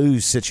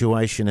lose-lose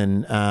situation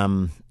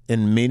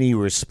in many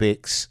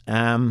respects.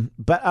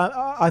 But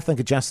I think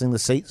adjusting the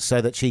seat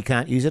so that she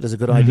can't use it is a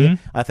good idea.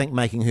 I think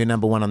making her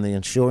number one on the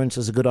insurance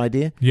is a good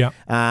idea. Yeah.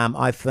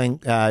 I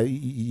think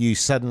you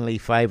suddenly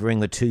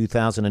favouring the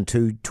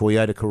 2002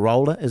 Toyota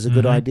Corolla is a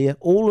good idea.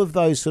 All of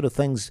those sort of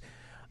things.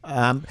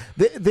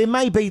 There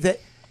may be that,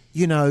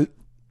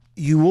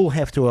 you will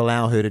have to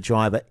allow her to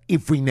drive it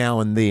every now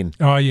and then.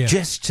 Oh, yeah.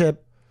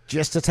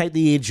 Just to take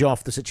the edge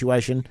off the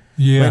situation.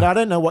 Yeah. But I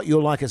don't know what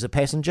you're like as a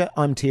passenger.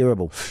 I'm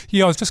terrible.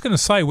 Yeah, I was just going to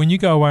say, when you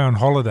go away on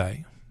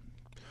holiday,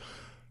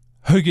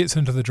 who gets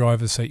into the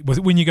driver's seat?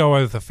 When you go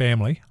away with the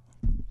family,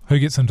 who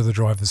gets into the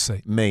driver's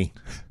seat? Me.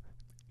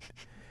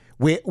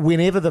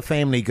 Whenever the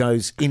family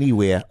goes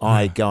anywhere,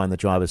 I go in the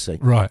driver's seat.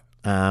 Right.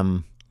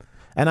 And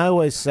I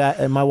always,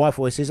 and my wife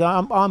always says,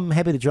 I'm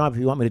happy to drive if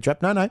you want me to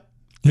drive. No.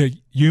 Yeah,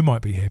 you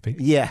might be happy.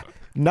 Yeah.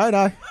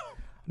 No,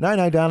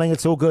 darling,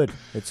 it's all good.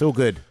 It's all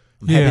good.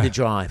 I'm happy to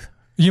drive.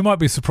 You might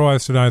be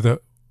surprised to know that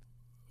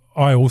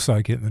I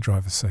also get in the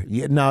driver's seat.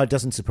 Yeah, no, it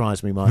doesn't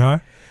surprise me, Mike.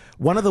 No?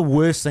 One of the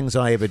worst things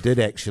I ever did,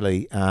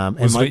 actually,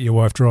 Was let your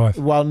wife drive.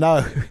 Well,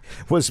 no,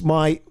 was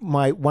my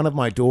one of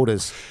my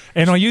daughters.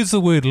 And I use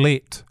the word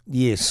let.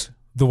 Yes.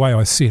 The way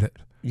I said it.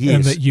 Yes.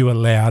 And that you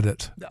allowed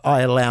it.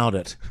 I allowed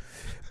it.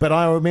 But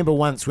I remember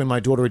once when my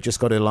daughter had just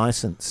got her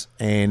licence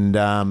and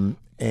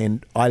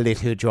I let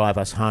her drive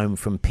us home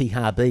from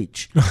Piha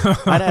Beach.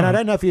 And I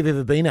don't know if you've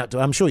ever been out to,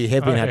 I'm sure you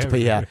have been out to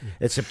Piha.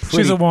 It's a pretty,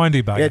 she's a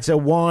windy bugger. It's a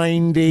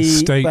windy,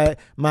 steep.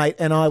 Mate,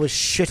 and I was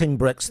shitting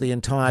bricks the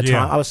entire time.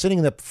 Yeah. I was sitting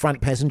in the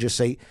front passenger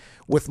seat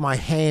with my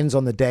hands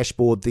on the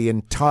dashboard the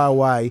entire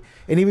way.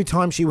 And every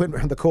time she went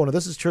around the corner,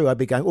 this is true, I'd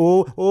be going,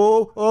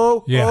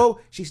 oh.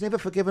 She's never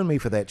forgiven me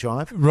for that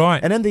drive.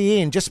 Right. And in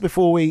the end, just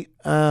before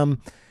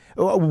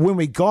when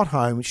we got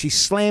home, she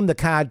slammed the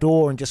car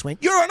door and just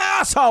went, "You're an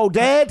asshole,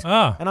 Dad."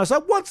 Ah. And I was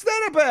like, "What's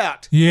that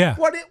about?" Yeah.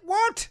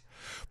 What?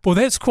 Well,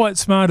 that's quite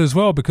smart as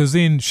well, because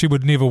then she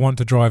would never want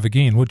to drive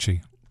again, would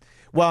she?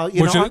 Well,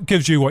 Which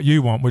gives you what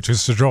you want, which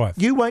is to drive.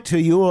 You wait till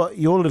your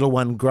little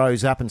one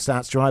grows up and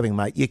starts driving,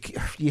 mate.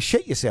 You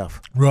shit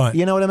yourself. Right.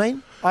 You know what I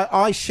mean?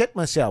 I shit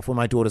myself when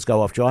my daughters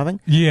go off driving.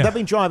 Yeah. They've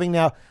been driving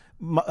now.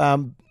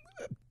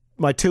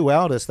 My two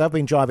eldest, they've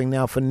been driving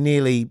now for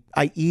nearly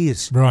 8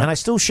 years. Right. And I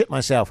still shit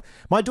myself.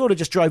 My daughter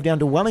just drove down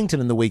to Wellington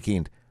in the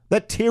weekend.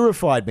 That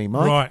terrified me,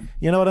 Mike. Right.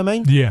 You know what I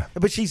mean? Yeah.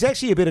 But she's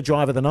actually a better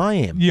driver than I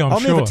am. Yeah,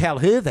 I'll sure. never tell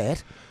her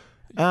that.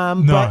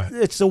 No. But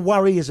it's a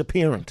worry as a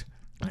parent.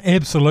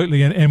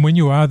 Absolutely. And when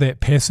you are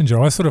that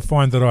passenger, I sort of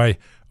find that I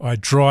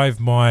drive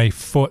my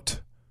foot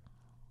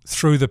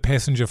through the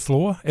passenger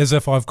floor as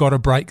if I've got a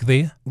brake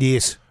there.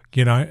 Yes.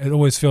 You know, it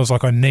always feels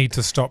like I need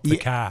to stop the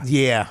car.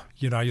 Yeah.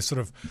 You know, you sort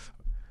of,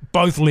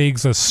 both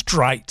legs are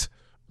straight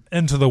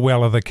into the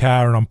well of the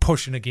car and I'm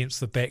pushing against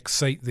the back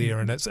seat there,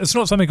 and it's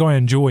not something I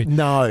enjoy.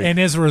 No. And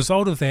as a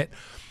result of that,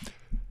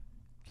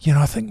 you know,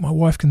 I think my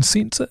wife can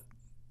sense it.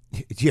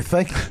 Do you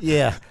think?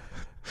 Yeah.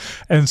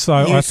 And so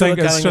I think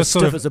it's going just as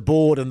sort stiff of, as a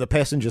board in the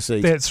passenger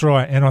seat. that's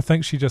right. And I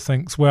think she just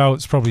thinks, well,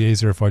 it's probably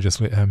easier if I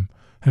just let him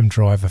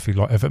drive if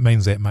it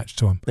means that much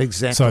to him.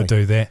 Exactly. So I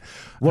do that.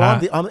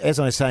 Well, as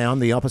I say, I'm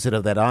the opposite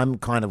of that. I'm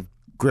kind of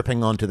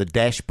gripping onto the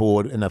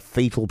dashboard in a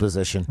fetal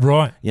position.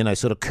 Right. You know,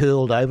 sort of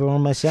curled over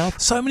on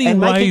myself. So many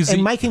ways.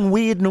 Making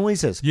weird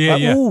noises. Yeah,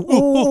 like, yeah.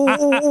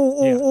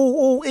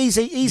 Ooh,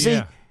 easy.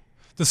 Yeah.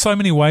 There's so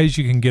many ways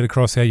you can get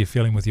across how you're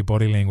feeling with your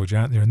body language,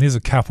 aren't there? And there's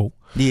a couple.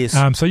 Yes.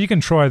 So you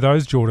can try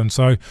those, Jordan.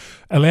 So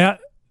allow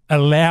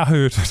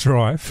her to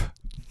drive,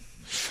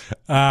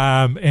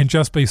 and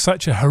just be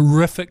such a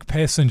horrific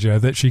passenger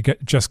that she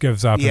just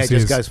gives up. Yeah, and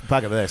just says, goes,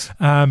 bugger this.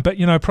 But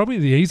you know, probably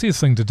the easiest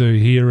thing to do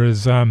here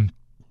is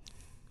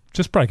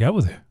just break up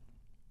with her.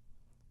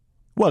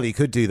 Well, you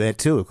could do that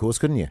too, of course,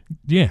 couldn't you?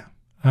 Yeah.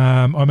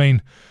 I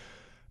mean,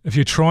 if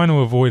you're trying to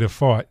avoid a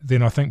fight,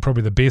 then I think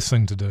probably the best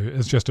thing to do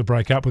is just to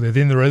break up with her.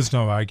 Then there is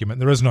no argument.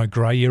 There is no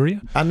grey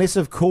area. Unless,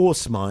 of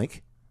course,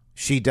 Mike,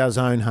 she does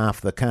own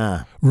half the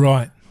car.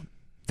 Right.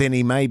 Then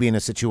he may be in a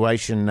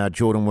situation,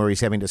 Jordan, where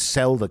he's having to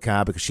sell the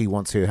car because she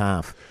wants her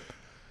half.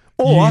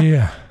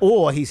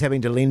 Or he's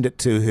having to lend it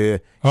to her.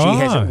 She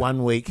has it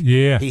 1 week.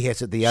 Yeah. He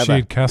has it the other.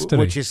 Shared custody.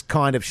 Which is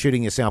kind of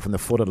shooting yourself in the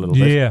foot a little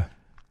bit. Yeah.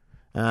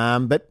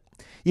 But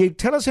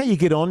tell us how you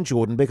get on,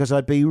 Jordan, because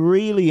I'd be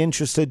really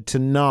interested to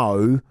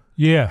know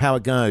how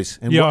it goes.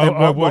 And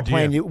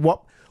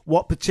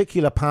what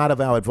particular part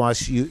of our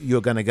advice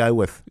you're going to go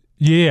with.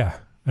 Yeah.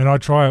 And I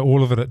try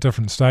all of it at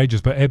different stages,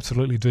 but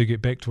absolutely do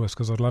get back to us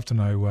because I'd love to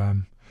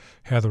know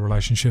how the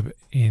relationship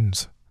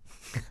ends.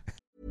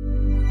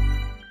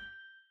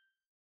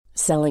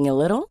 Selling a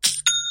little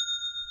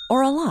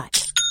or a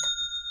lot?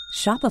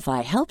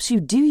 Shopify helps you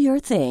do your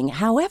thing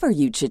however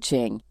you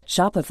cha-ching.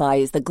 Shopify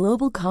is the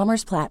global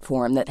commerce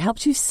platform that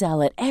helps you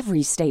sell at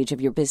every stage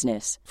of your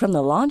business. From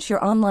the launch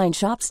your online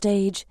shop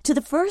stage to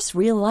the first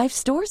real-life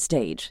store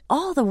stage,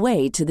 all the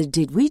way to the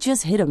did we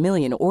just hit a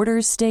million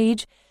orders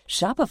stage.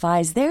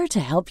 Shopify is there to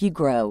help you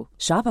grow.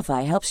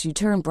 Shopify helps you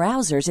turn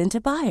browsers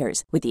into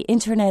buyers with the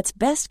internet's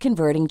best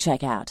converting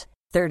checkout.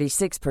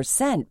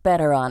 36%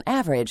 better on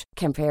average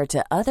compared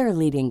to other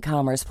leading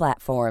commerce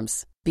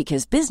platforms.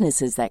 Because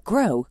businesses that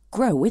grow,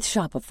 grow with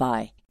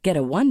Shopify. Get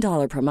a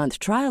 $1 per month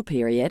trial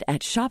period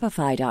at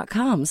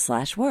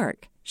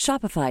shopify.com/work.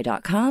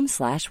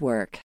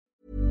 Shopify.com/work.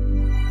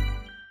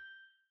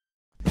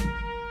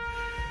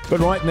 But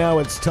right now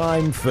it's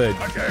time for...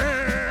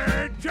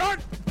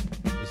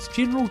 It's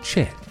General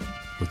Chat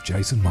with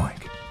Jason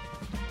Mike.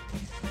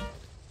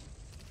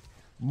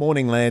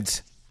 Morning,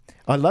 lads.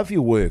 I love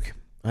your work.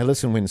 I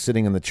listen when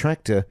sitting in the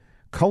tractor,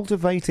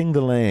 cultivating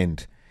the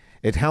land.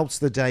 It helps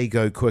the day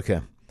go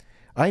quicker.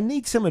 I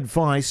need some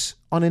advice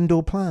on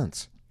indoor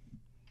plants.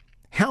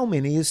 How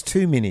many is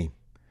too many?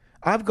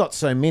 I've got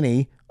so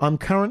many, I'm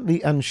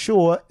currently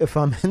unsure if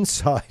I'm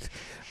inside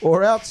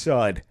or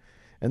outside.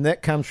 And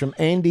that comes from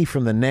Andy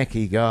from the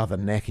Naki. Oh, the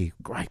Naki,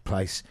 great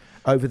place.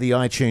 Over the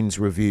iTunes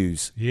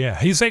reviews. Yeah,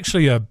 he's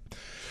actually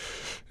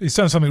he's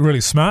done something really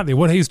smart there.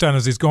 What he's done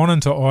is he's gone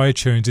into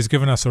iTunes, he's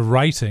given us a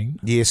rating.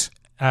 Yes.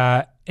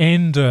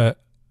 And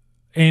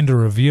and a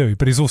review,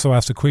 but he's also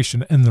asked a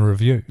question in the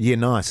review. Yeah,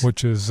 nice.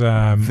 Which is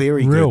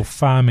very real good.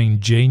 Farming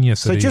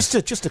genius. So just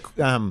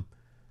to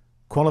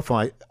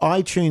qualify,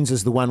 iTunes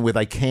is the one where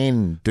they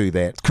can do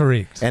that.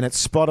 Correct. And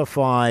it's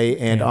Spotify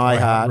and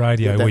iHeart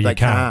Radio where you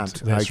can't.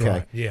 That's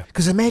right. Yeah.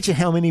 Because imagine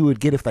how many we'd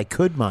get if they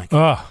could, Mike.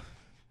 Oh,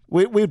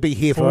 We'd be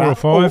here 4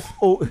 or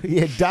 5.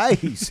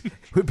 Days.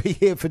 We'd be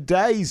here for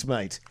days,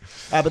 mate.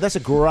 But that's a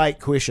great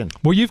question.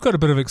 Well, you've got a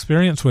bit of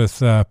experience with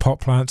pot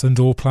plants,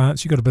 indoor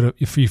plants. You've got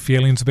a few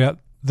feelings about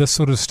this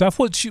sort of stuff.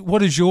 What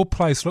does your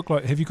place look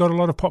like? Have you got a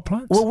lot of pot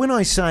plants? Well, when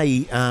I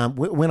say,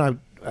 when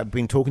I've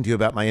been talking to you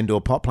about my indoor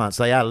pot plants,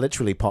 they are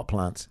literally pot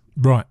plants.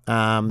 Right.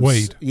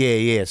 Weed.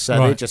 Yeah. So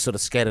they're just sort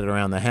of scattered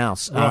around the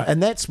house. Right.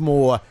 And that's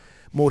more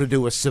to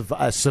do with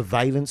a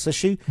surveillance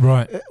issue.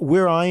 Right.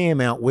 Where I am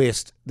out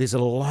west, there's a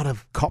lot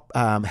of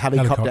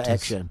helicopter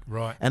action.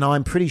 Right. And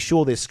I'm pretty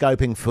sure they're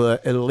scoping for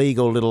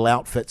illegal little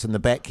outfits in the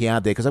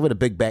backyard there, because I've got a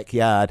big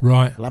backyard,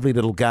 right, lovely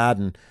little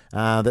garden,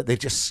 that they're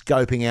just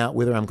scoping out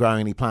whether I'm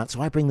growing any plants.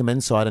 So I bring them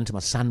inside into my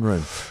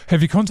sunroom.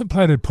 Have you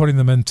contemplated putting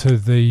them into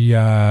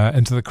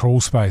the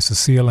crawl space, the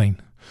ceiling?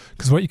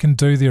 Because what you can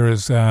do there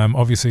is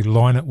obviously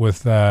line it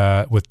with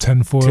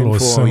tinfoil or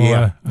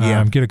similar.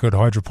 Yeah. Get a good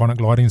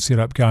hydroponic lighting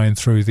setup going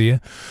through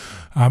there.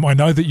 I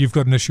know that you've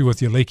got an issue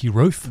with your leaky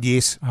roof.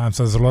 Yes.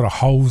 So there's a lot of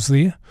holes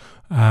there.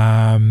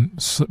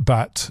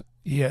 But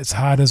yeah, it's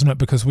hard, isn't it?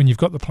 Because when you've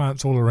got the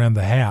plants all around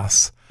the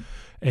house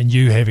and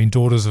you having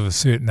daughters of a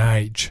certain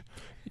age,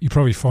 you're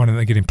probably finding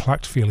they're getting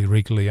plucked fairly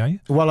regularly, are you?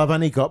 Well, I've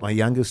only got my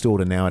youngest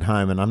daughter now at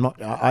home, and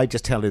I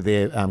just tell her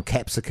they're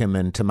capsicum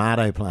and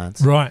tomato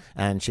plants. Right.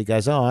 And she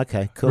goes, oh,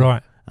 okay, cool.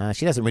 Right.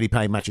 She doesn't really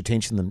pay much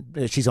attention to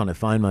them. She's on her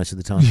phone most of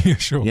the time. Yeah,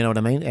 sure. You know what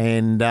I mean?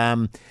 And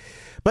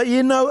but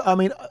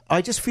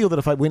I just feel that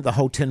if I went the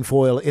whole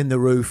tinfoil in the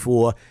roof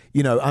or,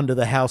 under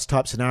the house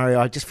type scenario,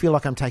 I just feel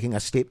like I'm taking a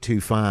step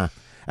too far.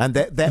 And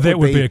that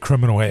would be a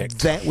criminal act.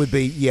 That would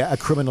be, a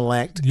criminal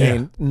act,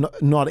 and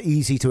not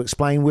easy to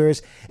explain.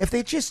 Whereas if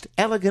they're just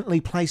elegantly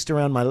placed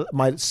around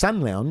my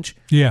sun lounge,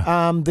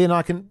 then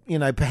I can,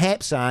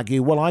 perhaps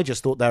argue, well, I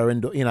just thought they were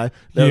indoor, they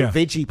were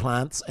veggie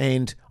plants,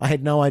 and I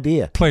had no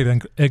idea.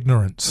 Complete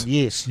ignorance.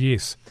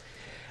 Yes.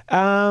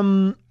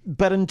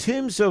 But in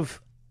terms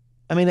of,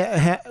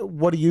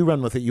 what do you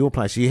run with at your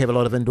place? Do you have a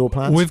lot of indoor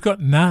plants? We've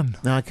got none.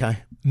 Okay.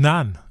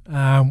 None,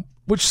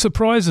 which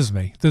surprises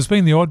me. There's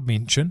been the odd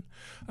mention.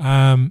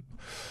 I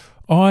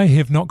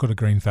have not got a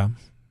green thumb.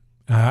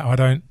 I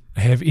don't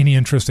have any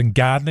interest in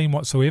gardening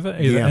whatsoever,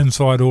 either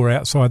inside or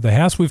outside the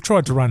house. We've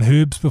tried to run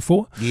herbs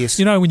before. Yes.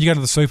 When you go to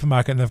the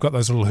supermarket and they've got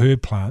those little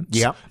herb plants,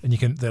 and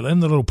they're in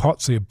the little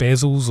pots, your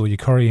basils or your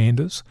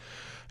corianders.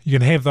 You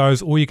can have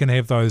those, or you can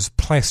have those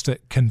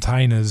plastic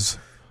containers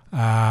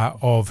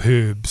of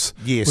herbs.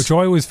 Yes. Which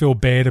I always feel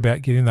bad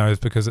about getting those,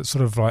 because it's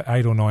sort of like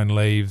 8 or 9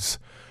 leaves.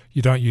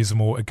 You don't use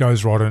them all, it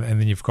goes right in,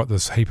 and then you've got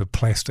this heap of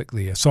plastic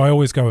there. So I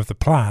always go with the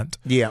plant,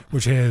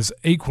 which has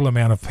equal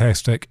amount of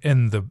plastic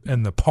in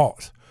the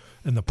pot,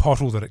 in the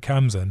pottle that it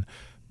comes in,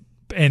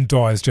 and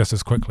dies just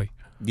as quickly.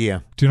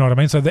 Yeah. Do you know what I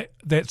mean? So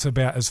that's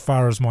about as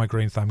far as my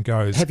green thumb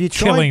goes.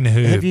 Killing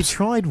herbs. Have you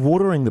tried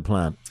watering the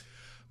plant?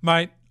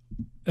 Mate,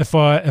 if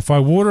I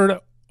water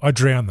it, I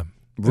drown them.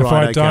 Right, if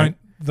I don't,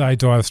 they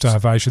die of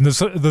starvation.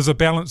 There's a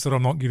balance that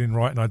I'm not getting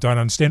right, and I don't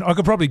understand. I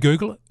could probably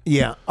Google it.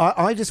 Yeah,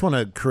 I just want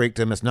to correct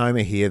a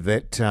misnomer here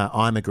that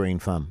I'm a green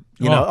thumb.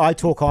 I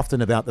talk often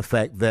about the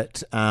fact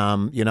that,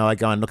 I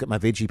go and look at my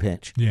veggie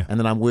patch, and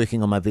then I'm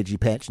working on my veggie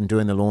patch and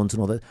doing the lawns and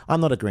all that.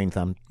 I'm not a green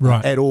thumb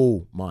at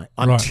all, Mike.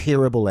 I'm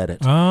terrible at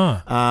it.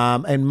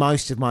 And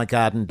most of my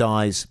garden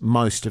dies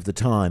most of the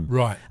time.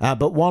 Right.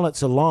 But while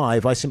it's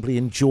alive, I simply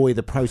enjoy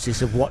the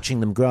process of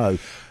watching them grow.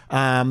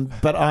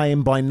 But I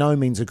am by no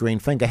means a green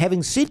finger.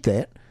 Having said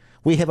that,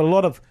 we have a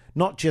lot of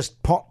not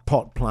just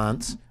pot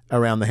plants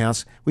around the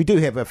house. We do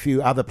have a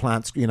few other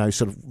plants,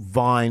 sort of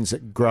vines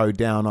that grow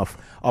down off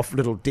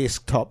little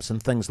desktops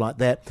and things like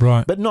that.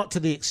 Right. But not to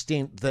the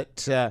extent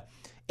that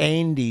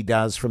Andy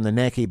does from the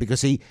Naki,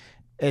 because he,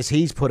 as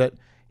he's put it,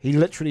 he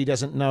literally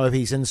doesn't know if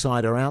he's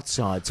inside or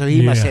outside. So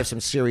he must have some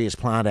serious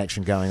plant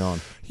action going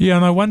on. Yeah,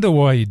 and I wonder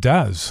why he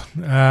does.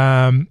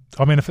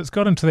 If it's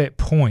gotten to that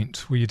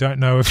point where you don't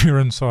know if you're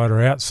inside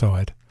or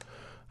outside,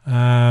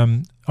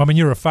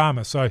 you're a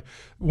farmer, so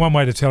one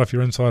way to tell if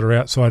you're inside or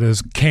outside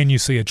is, can you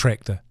see a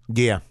tractor?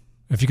 Yeah.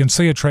 If you can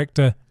see a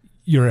tractor,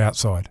 you're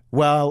outside.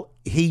 Well,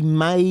 he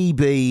may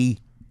be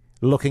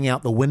looking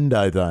out the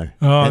window, though,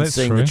 and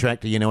seeing the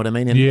tractor, you know what I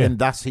mean? And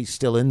thus he's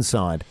still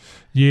inside.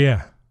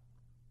 Yeah.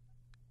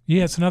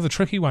 Yeah, it's another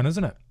tricky one,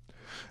 isn't it?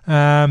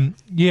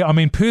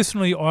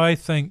 Personally, I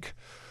think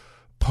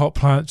pot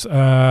plants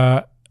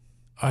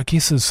I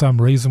guess there's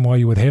some reason why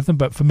you would have them,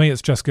 but for me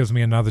it just gives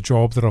me another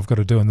job that I've got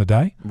to do in the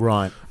day.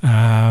 Right.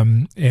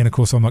 And of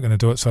course I'm not going to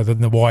do it, so then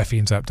the wife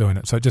ends up doing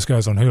it. So it just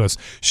goes on her list.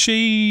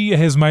 She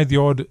has made the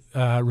odd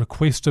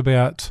request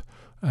about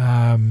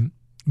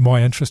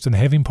my interest in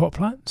having pot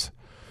plants,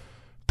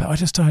 but I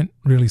just don't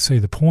really see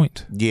the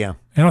point. Yeah.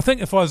 And I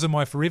think if I was in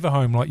my forever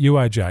home like you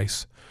are,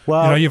 Jace,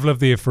 well, you've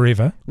lived there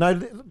forever. No,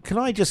 can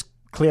I just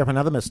clear up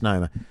another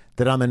misnomer?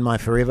 that I'm in my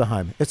forever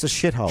home. It's a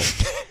shithole.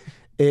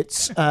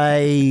 It's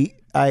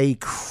a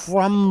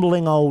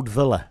crumbling old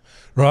villa.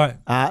 Right.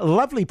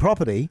 Lovely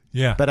property,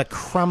 Yeah. but a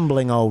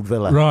crumbling old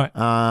villa. Right.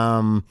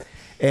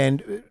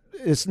 And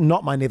it's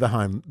not my never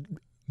home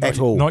at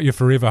all. Not your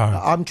forever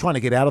home. I'm trying to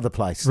get out of the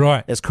place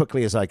Right. as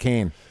quickly as I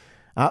can.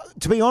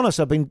 To be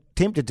honest, I've been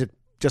tempted to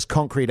just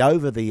concrete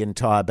over the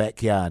entire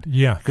backyard.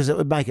 Yeah. Because it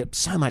would make it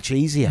so much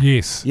easier.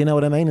 Yes. You know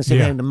what I mean? Instead of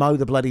Yeah. having to mow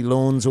the bloody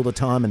lawns all the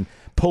time and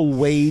pull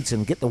weeds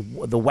and get the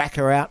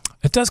whacker out.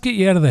 It does get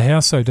you out of the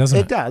house, though, doesn't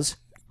it? It does.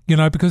 You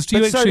know, because do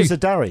you But so actually... does a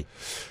durry.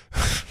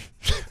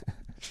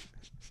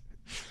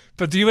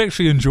 But do you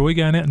actually enjoy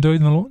going out and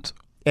doing the lawns?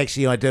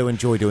 Actually, I do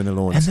enjoy doing the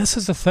lawns. And this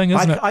is the thing,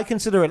 isn't it? I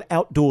consider it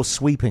outdoor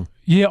sweeping.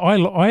 Yeah,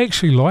 I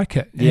actually like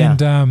it. Yeah.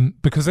 And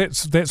because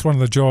that's one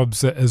of the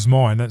jobs that is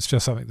mine. It's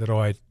just something that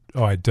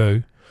I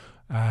do.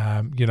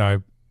 You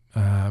know,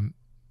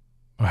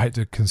 I hate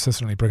to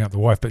consistently bring up the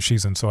wife, but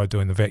she's inside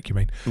doing the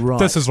vacuuming. Right.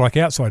 This is like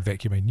outside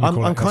vacuuming. You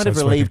call I'm it kind of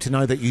outside relieved sweeping. to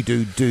know that you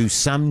do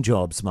some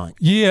jobs, Mike.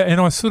 Yeah,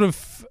 and I sort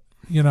of,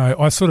 you know,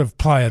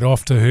 play it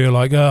off to her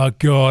like, oh,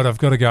 God, I've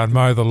got to go and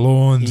mow the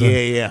lawns.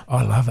 Yeah.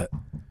 I love it.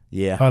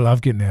 Yeah. I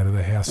love getting out of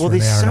the house for an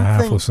there's hour and a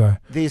half or so.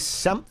 There's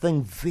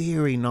something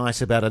very nice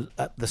about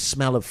the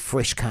smell of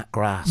fresh cut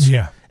grass.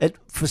 Yeah.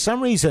 For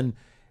some reason,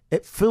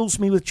 it fills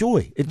me with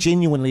joy. It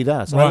genuinely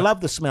does. Right. I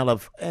love the smell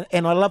of,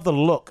 and I love the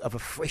look of a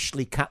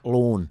freshly cut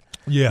lawn.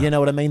 Yeah. You know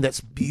what I mean? That's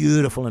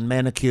beautiful and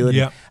manicured.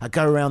 Yeah. I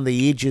go around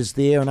the edges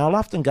there, and I'll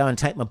often go and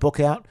take my book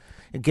out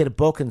and get a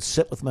book and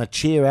sit with my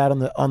chair out on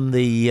the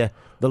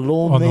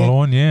lawn On the there,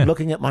 lawn, yeah.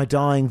 looking at my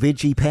dying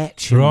veggie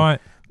patch. And, Right.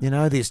 you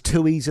know, there's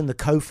tuies in the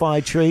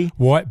ko-fi tree.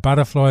 White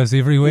butterflies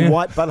everywhere.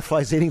 White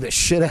butterflies eating the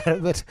shit out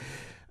of it.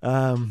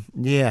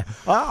 Yeah.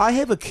 I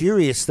have a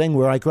curious thing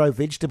where I grow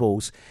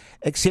vegetables,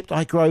 except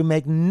I grow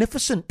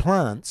magnificent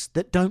plants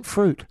that don't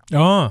fruit.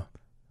 Oh.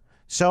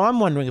 So I'm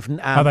wondering if...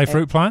 Are they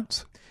fruit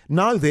plants?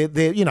 No,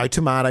 they're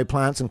tomato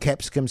plants and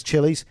capsicums,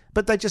 chilies,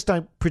 but they just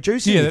don't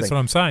produce anything. Yeah, that's what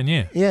I'm saying,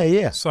 yeah.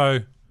 Yeah. So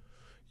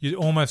you're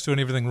almost doing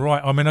everything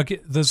right. I mean, I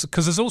get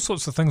because there's all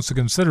sorts of things to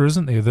consider,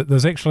 isn't there? That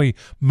there's actually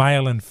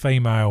male and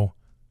female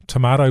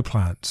tomato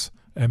plants,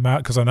 and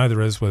because I know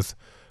there is with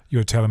you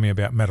were telling me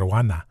about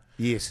marijuana.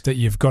 Yes. That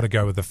you've got to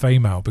go with the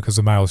female because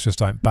the males just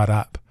don't bud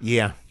up.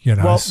 Yeah. You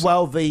know.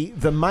 Well,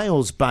 the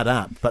males bud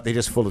up, but they're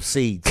just full of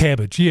seeds.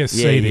 Cabbage, yes,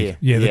 seedy.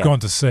 Yeah, they've gone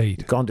to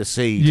seed. Gone to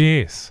seed.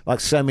 Yes.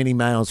 Like so many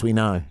males we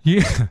know.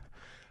 Yeah.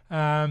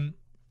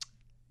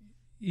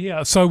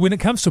 Yeah, so when it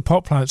comes to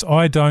pot plants,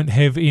 I don't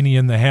have any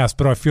in the house,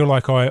 but I feel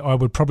like I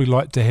would probably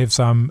like to have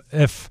some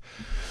if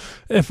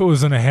it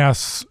was in a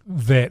house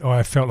that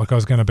I felt like I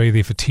was going to be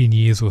there for 10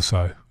 years or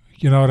so.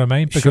 You know what I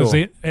mean? Because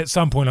Sure. at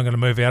some point I'm going to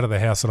move out of the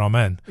house that I'm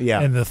in.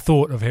 Yeah. And the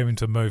thought of having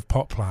to move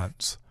pot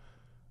plants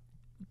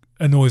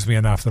annoys me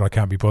enough that I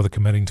can't be bothered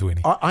committing to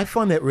any. I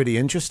find that really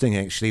interesting,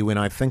 actually, when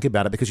I think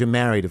about it, because you're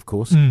married, of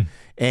course.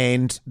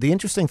 And the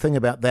interesting thing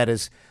about that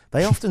is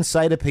they often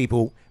say to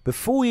people,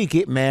 before you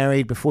get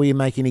married, before you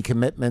make any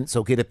commitments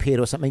or get a pet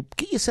or something,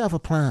 get yourself a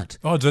plant.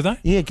 Oh, do they?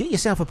 Yeah, get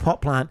yourself a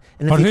pot plant.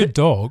 And I you heard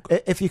dog.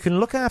 If you can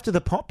look after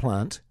the pot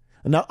plant,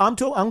 no, I'm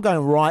going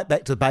right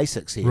back to the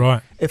basics here.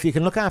 Right. If you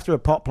can look after a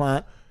pot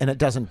plant and it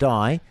doesn't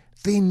die,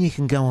 then you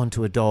can go on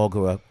to a dog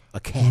or a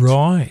cat.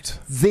 Right.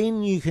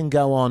 Then you can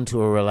go on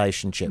to a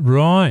relationship.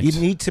 Right.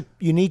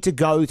 You need to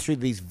go through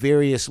these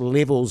various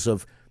levels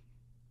of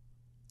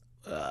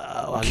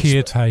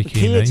Caretaking.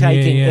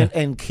 caretaking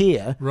and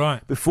care,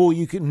 Right. before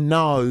you can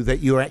know that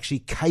you're actually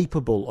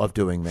capable of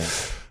doing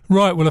that.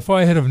 Right. Well, if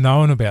I had have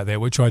known about that,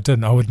 which I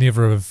didn't, I would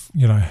never have,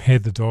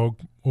 had the dog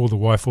or the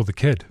wife or the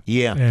kid.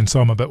 Yeah. And so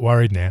I'm a bit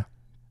worried now.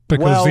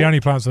 Because Well- the only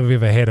plants I've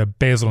ever had are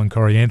basil and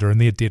coriander, and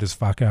they're dead as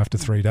fuck after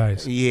 3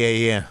 days.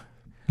 Yeah.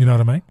 You know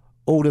what I mean?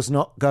 All does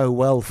not go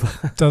well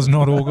for... Does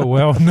not augur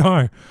well,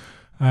 no.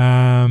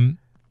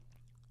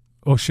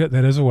 Oh, shit,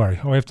 that is a worry.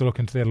 I'll have to look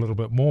into that a little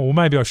bit more. Or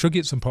maybe I should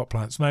get some pot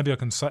plants. Maybe I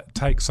can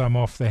take some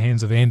off the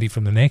hands of Andy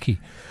from the Naki.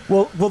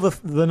 Well,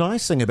 the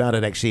nice thing about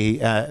it, actually,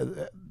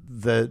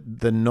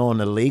 the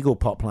non-illegal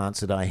pot plants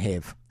that I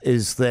have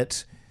is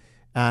that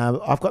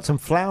I've got some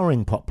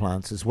flowering pot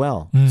plants as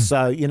well.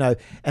 So,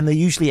 and they're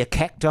usually a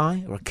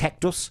cacti or a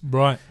cactus.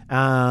 Right.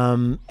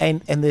 And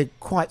they're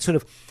quite sort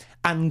of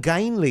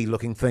ungainly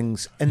looking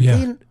things. And Yeah.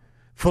 then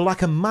for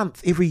like a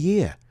month every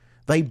year,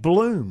 they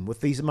bloom with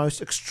these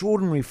most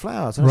extraordinary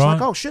flowers. And I was Right.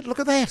 like, oh, shit, look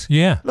at that.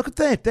 Yeah. Look at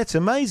that. That's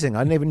amazing.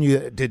 I never knew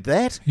it did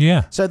that.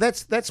 Yeah. So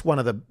that's one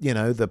of the,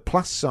 the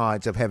plus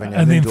sides of having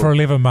And then for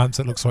 11 months,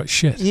 it looks like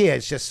shit. yeah,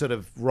 it's just sort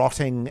of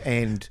rotting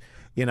and,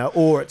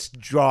 or it's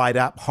dried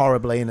up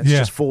horribly and it's Yeah.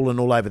 just fallen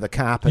all over the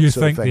carpet You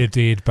sort think of thing.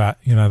 they're dead, but,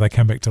 they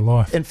come back to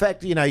life. In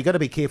fact, you got to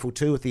be careful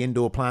too with the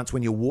indoor plants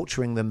when you're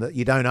watering them that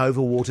you don't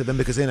overwater them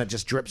because then it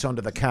just drips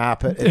onto the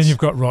carpet. And you've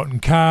got rotten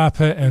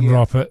carpet and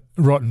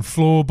rotten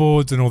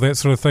floorboards and all that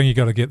sort of thing. You've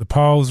got to get the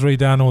piles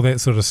redone, all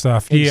that sort of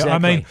stuff. Yeah, I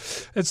Exactly. mean,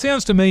 it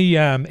sounds to me,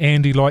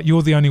 Andy, like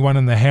you're the only one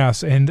in the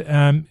house.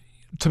 And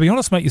to be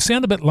honest, mate, you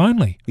sound a bit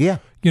lonely. Yeah.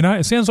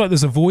 It sounds like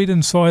there's a void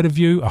inside of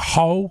you, a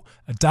hole,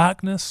 a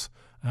darkness.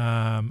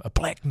 a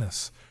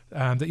blackness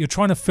that you're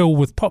trying to fill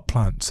with pot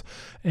plants.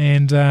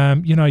 And,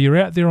 you're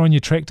out there on your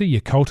tractor,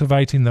 you're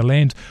cultivating the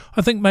land.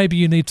 I think maybe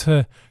you need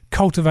to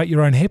cultivate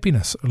your own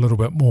happiness a little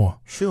bit more.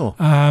 Sure.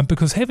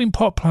 Because having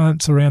pot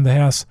plants around the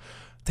house,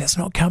 that's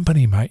not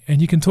company, mate.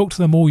 And you can talk to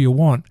them all you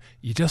want.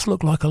 You just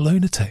look like a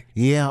lunatic.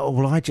 Yeah,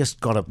 well, I just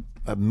got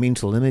a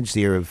mental image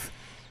there of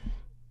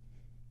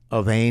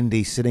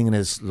Andy sitting in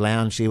his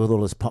lounge there with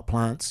all his pot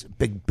plants,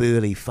 big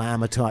burly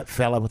farmer type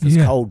fella with his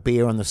cold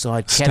beer on the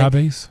side,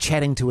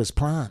 chatting to his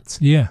plants.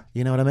 Yeah.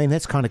 You know what I mean?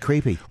 That's kind of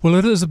creepy. Well,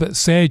 it is a bit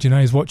sad,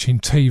 he's watching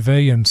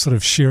TV and sort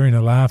of sharing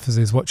a laugh as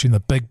he's watching The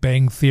Big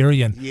Bang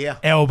Theory and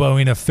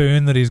elbowing a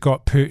fern that he's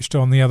got perched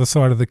on the other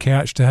side of the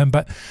couch to him.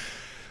 But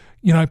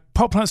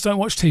pot plants don't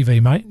watch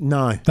TV, mate.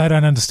 No. They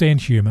don't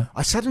understand humour.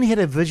 I suddenly had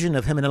a vision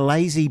of him in a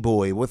Lazy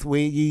Boy where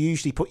you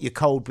usually put your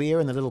cold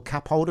beer in the little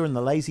cup holder in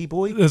the Lazy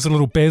Boy. There's a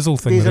little basil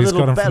thing that he's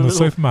got him from the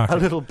supermarket.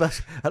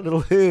 A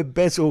little herb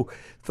basil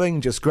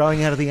thing just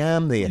growing out of the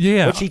arm there.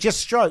 Yeah. Which he just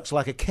strokes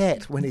like a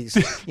cat when he's,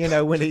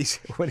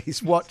 when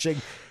he's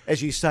watching,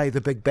 as you say, The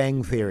Big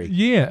Bang Theory.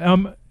 Yeah.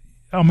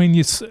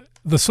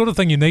 The sort of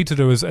thing you need to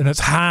do is, and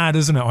it's hard,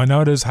 isn't it? I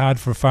know it is hard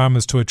for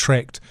farmers to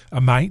attract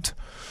a mate.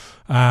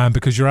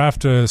 Because you're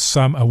after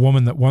a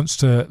woman that wants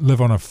to live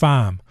on a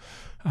farm.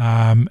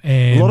 And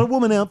a lot of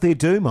women out there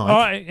do,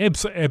 Mike.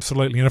 Oh,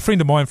 absolutely. And a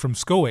friend of mine from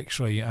school,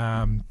 actually,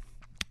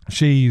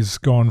 she's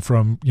gone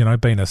from,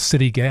 being a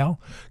city gal,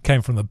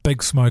 came from the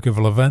big smoke of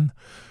Levin,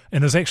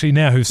 and is actually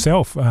now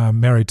herself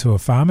married to a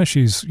farmer.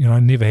 She's,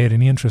 never had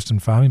any interest in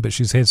farming, but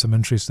she's had some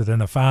interest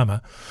in a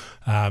farmer,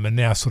 and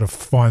now sort of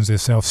finds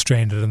herself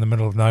stranded in the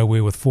middle of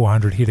nowhere with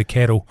 400 head of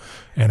cattle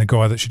and a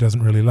guy that she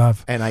doesn't really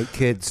love. And 8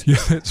 kids. Yeah,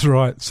 that's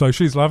right. So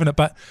she's loving it.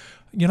 But,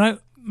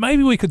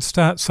 maybe we could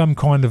start some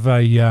kind of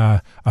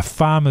a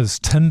farmer's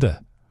Tinder.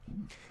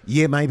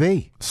 Yeah,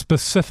 maybe.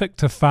 Specific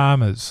to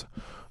farmers.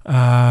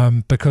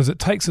 Because it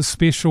takes a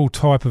special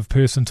type of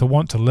person to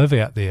want to live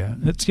out there.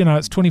 It's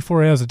it's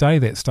 24 hours a day,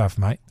 that stuff,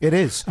 mate. It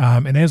is.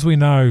 And as we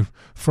know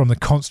from the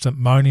constant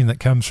moaning that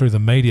comes through the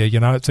media,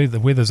 it's either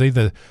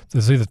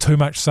there's either too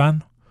much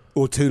sun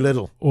or too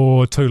little.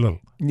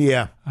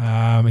 Yeah.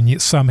 And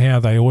yet somehow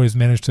they always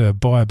manage to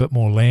buy a bit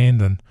more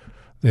land, and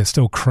they're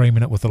still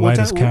creaming it with the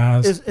latest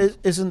cars.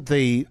 Isn't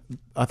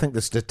I think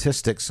the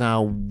statistics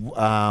are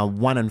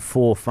 1 in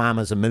 4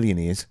 farmers are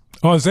millionaires.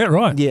 Oh, is that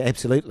right? Yeah,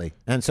 absolutely.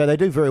 And so they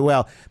do very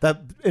well.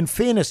 In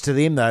fairness to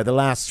them, though, the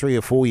last 3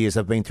 or 4 years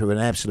have been through an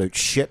absolute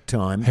shit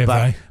time.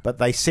 But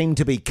they seem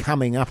to be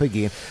coming up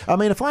again. I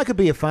mean, if I could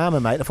be a farmer,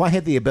 mate, if I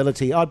had the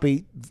ability, I'd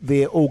be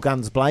there all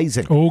guns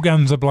blazing. All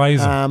guns are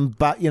blazing.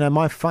 But,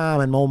 my farm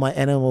and all my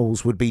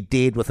animals would be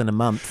dead within a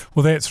month.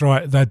 Well, that's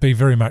right. They'd be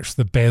very much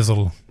the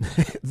basil.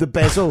 the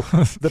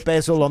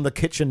basil on the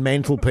kitchen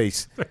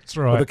mantelpiece. That's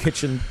right. Or the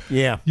kitchen,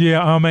 yeah.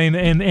 Yeah,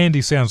 and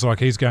Andy sounds like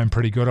he's going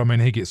pretty good. I mean,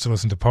 he gets to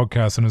listen to podcasts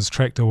in his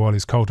tractor while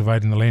he's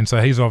cultivating the land, so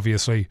he's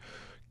obviously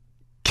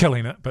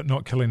killing it, but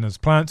not killing his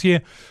plants. Yeah,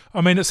 I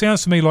mean, it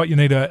sounds to me like you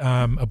need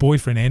a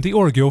boyfriend, Andy,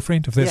 or a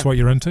girlfriend, if that's what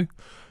you're into.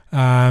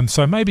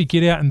 So maybe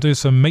get out and do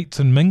some meets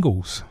and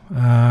mingles.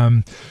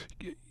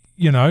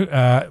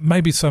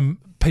 Maybe some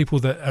people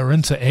that are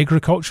into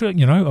agriculture,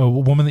 a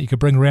woman that you could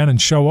bring around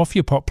and show off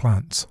your pot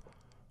plants.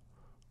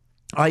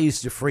 I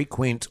used to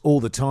frequent all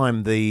the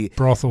time the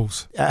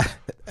brothels.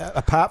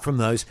 Apart from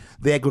those,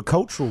 the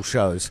agricultural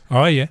shows.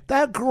 Oh, yeah.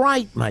 They're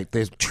great, mate.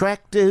 There's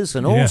tractors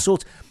and all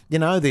sorts.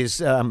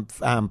 There's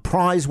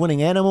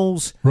prize-winning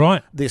animals.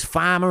 Right. There's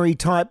farmery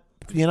type,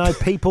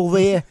 people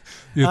there.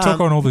 You took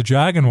on all the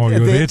jargon while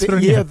you were there,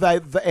 didn't you? Yeah,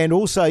 and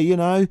also,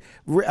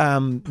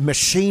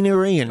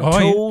 machinery and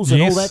tools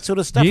and all that sort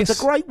of stuff. Yes. It's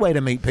a great way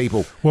to meet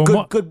people.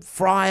 Well, good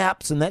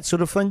fry-ups and that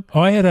sort of thing.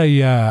 I had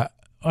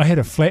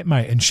a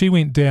flatmate, and she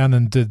went down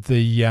and did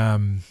the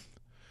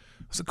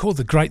was it called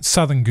the Great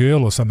Southern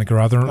Girl or something or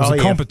other? And it was a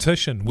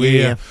competition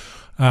where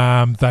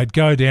they'd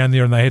go down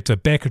there and they had to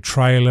back a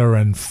trailer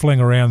and fling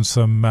around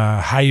some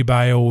hay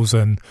bales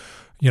and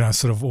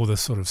sort of all this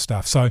sort of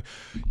stuff. So,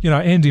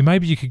 Andy,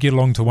 maybe you could get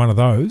along to one of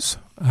those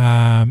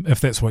if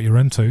that's what you're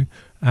into,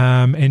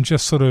 and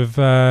just sort of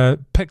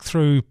pick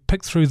through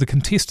the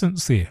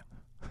contestants there.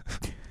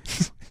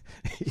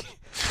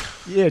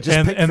 Yeah,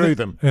 just pick through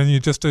them. And you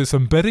just do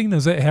some bidding?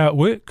 Is that how it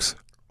works?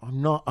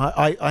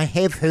 I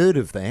have heard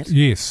of that.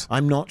 Yes.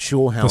 I'm not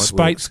sure how the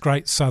Speight's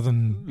Great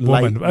Southern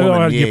Woman.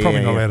 You're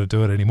probably not allowed to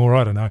do it anymore.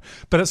 I don't know.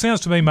 But it sounds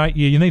to me, mate,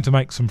 you need to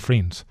make some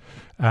friends.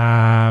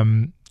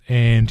 And,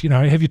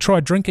 have you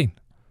tried drinking?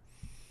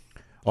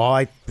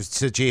 I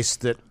suggest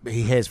that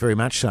he has very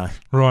much so.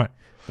 Right.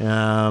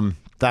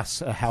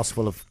 Thus, a house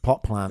full of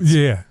pot plants.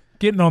 Yeah.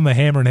 Getting on the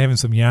hammer and having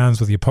some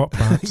yarns with your pot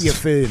plants. Your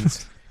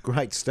ferns.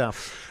 Great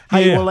stuff.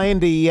 Hey, well,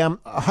 Andy,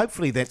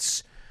 hopefully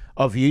that's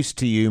of use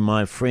to you,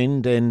 my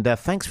friend, and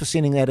thanks for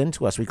sending that in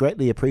to us. We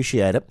greatly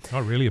appreciate it. I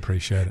really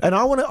appreciate it. And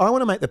I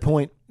want to make the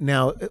point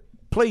now,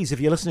 please, if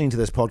you're listening to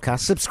this podcast,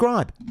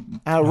 subscribe,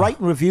 rate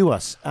and review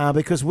us,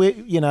 because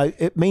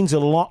it means a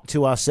lot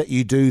to us that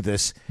you do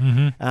this,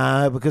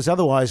 because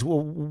otherwise, well,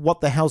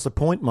 what the hell's the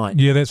point, mate?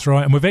 Yeah, that's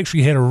right. And we've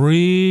actually had a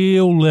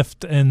real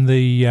lift in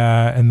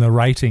the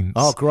ratings.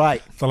 Oh,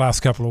 great! The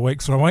last couple of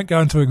weeks, so I won't go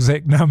into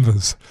exact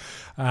numbers.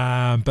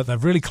 But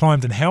they've really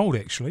climbed and held,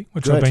 actually,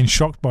 which I've been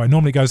shocked by. It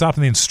normally goes up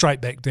and then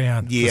straight back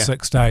down for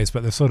 6 days,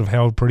 but they've sort of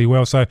held pretty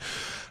well. So,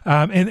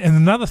 and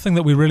another thing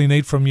that we really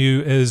need from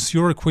you is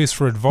your request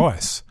for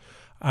advice.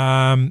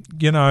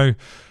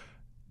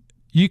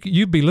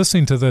 You'd be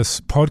listening to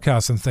this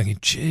podcast and thinking,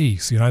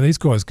 geez, these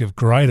guys give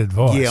great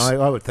advice. Yeah,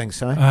 I would think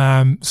so.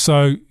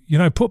 So,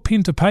 put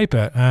pen to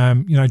paper.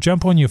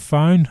 Jump on your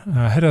phone,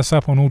 hit us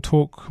up on All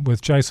Talk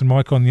with Jason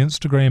Mike on the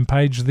Instagram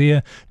page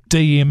there,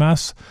 DM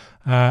us.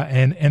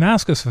 And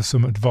ask us for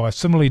some advice.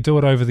 Similarly, do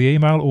it over the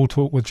email,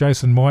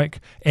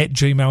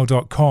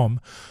 alltalkwithjasonmike@gmail.com.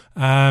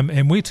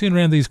 And we turn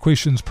around these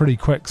questions pretty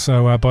quick,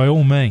 so by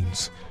all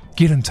means,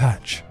 get in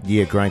touch.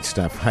 Yeah, great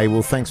stuff. Hey,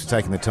 well, thanks for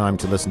taking the time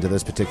to listen to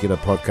this particular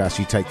podcast.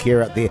 You take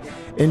care out there.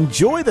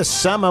 Enjoy the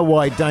summer,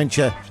 why don't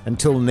you?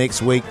 Until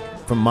next week,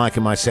 from Mike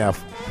and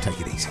myself, take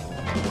it easy.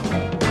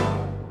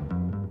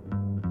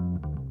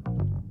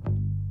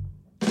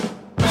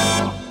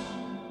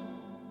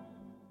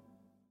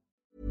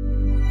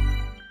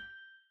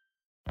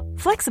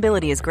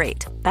 Flexibility is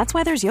great. That's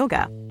why there's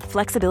yoga.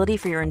 Flexibility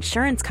for your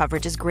insurance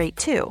coverage is great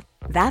too.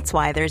 That's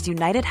why there's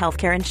United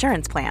Healthcare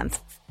Insurance Plans.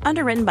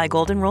 Underwritten by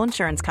Golden Rule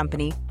Insurance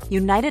Company,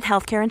 United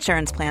Healthcare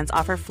Insurance Plans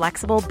offer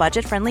flexible,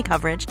 budget-friendly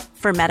coverage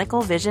for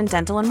medical, vision,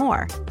 dental, and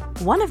more.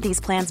 One of these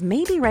plans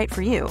may be right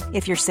for you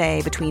if you're,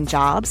 say, between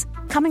jobs,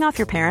 coming off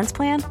your parents'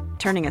 plan,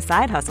 turning a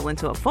side hustle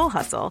into a full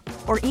hustle,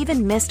 or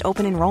even missed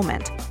open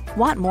enrollment.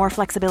 Want more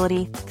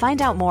flexibility?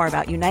 Find out more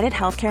about United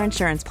Healthcare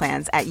Insurance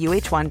Plans at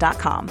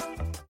uh1.com.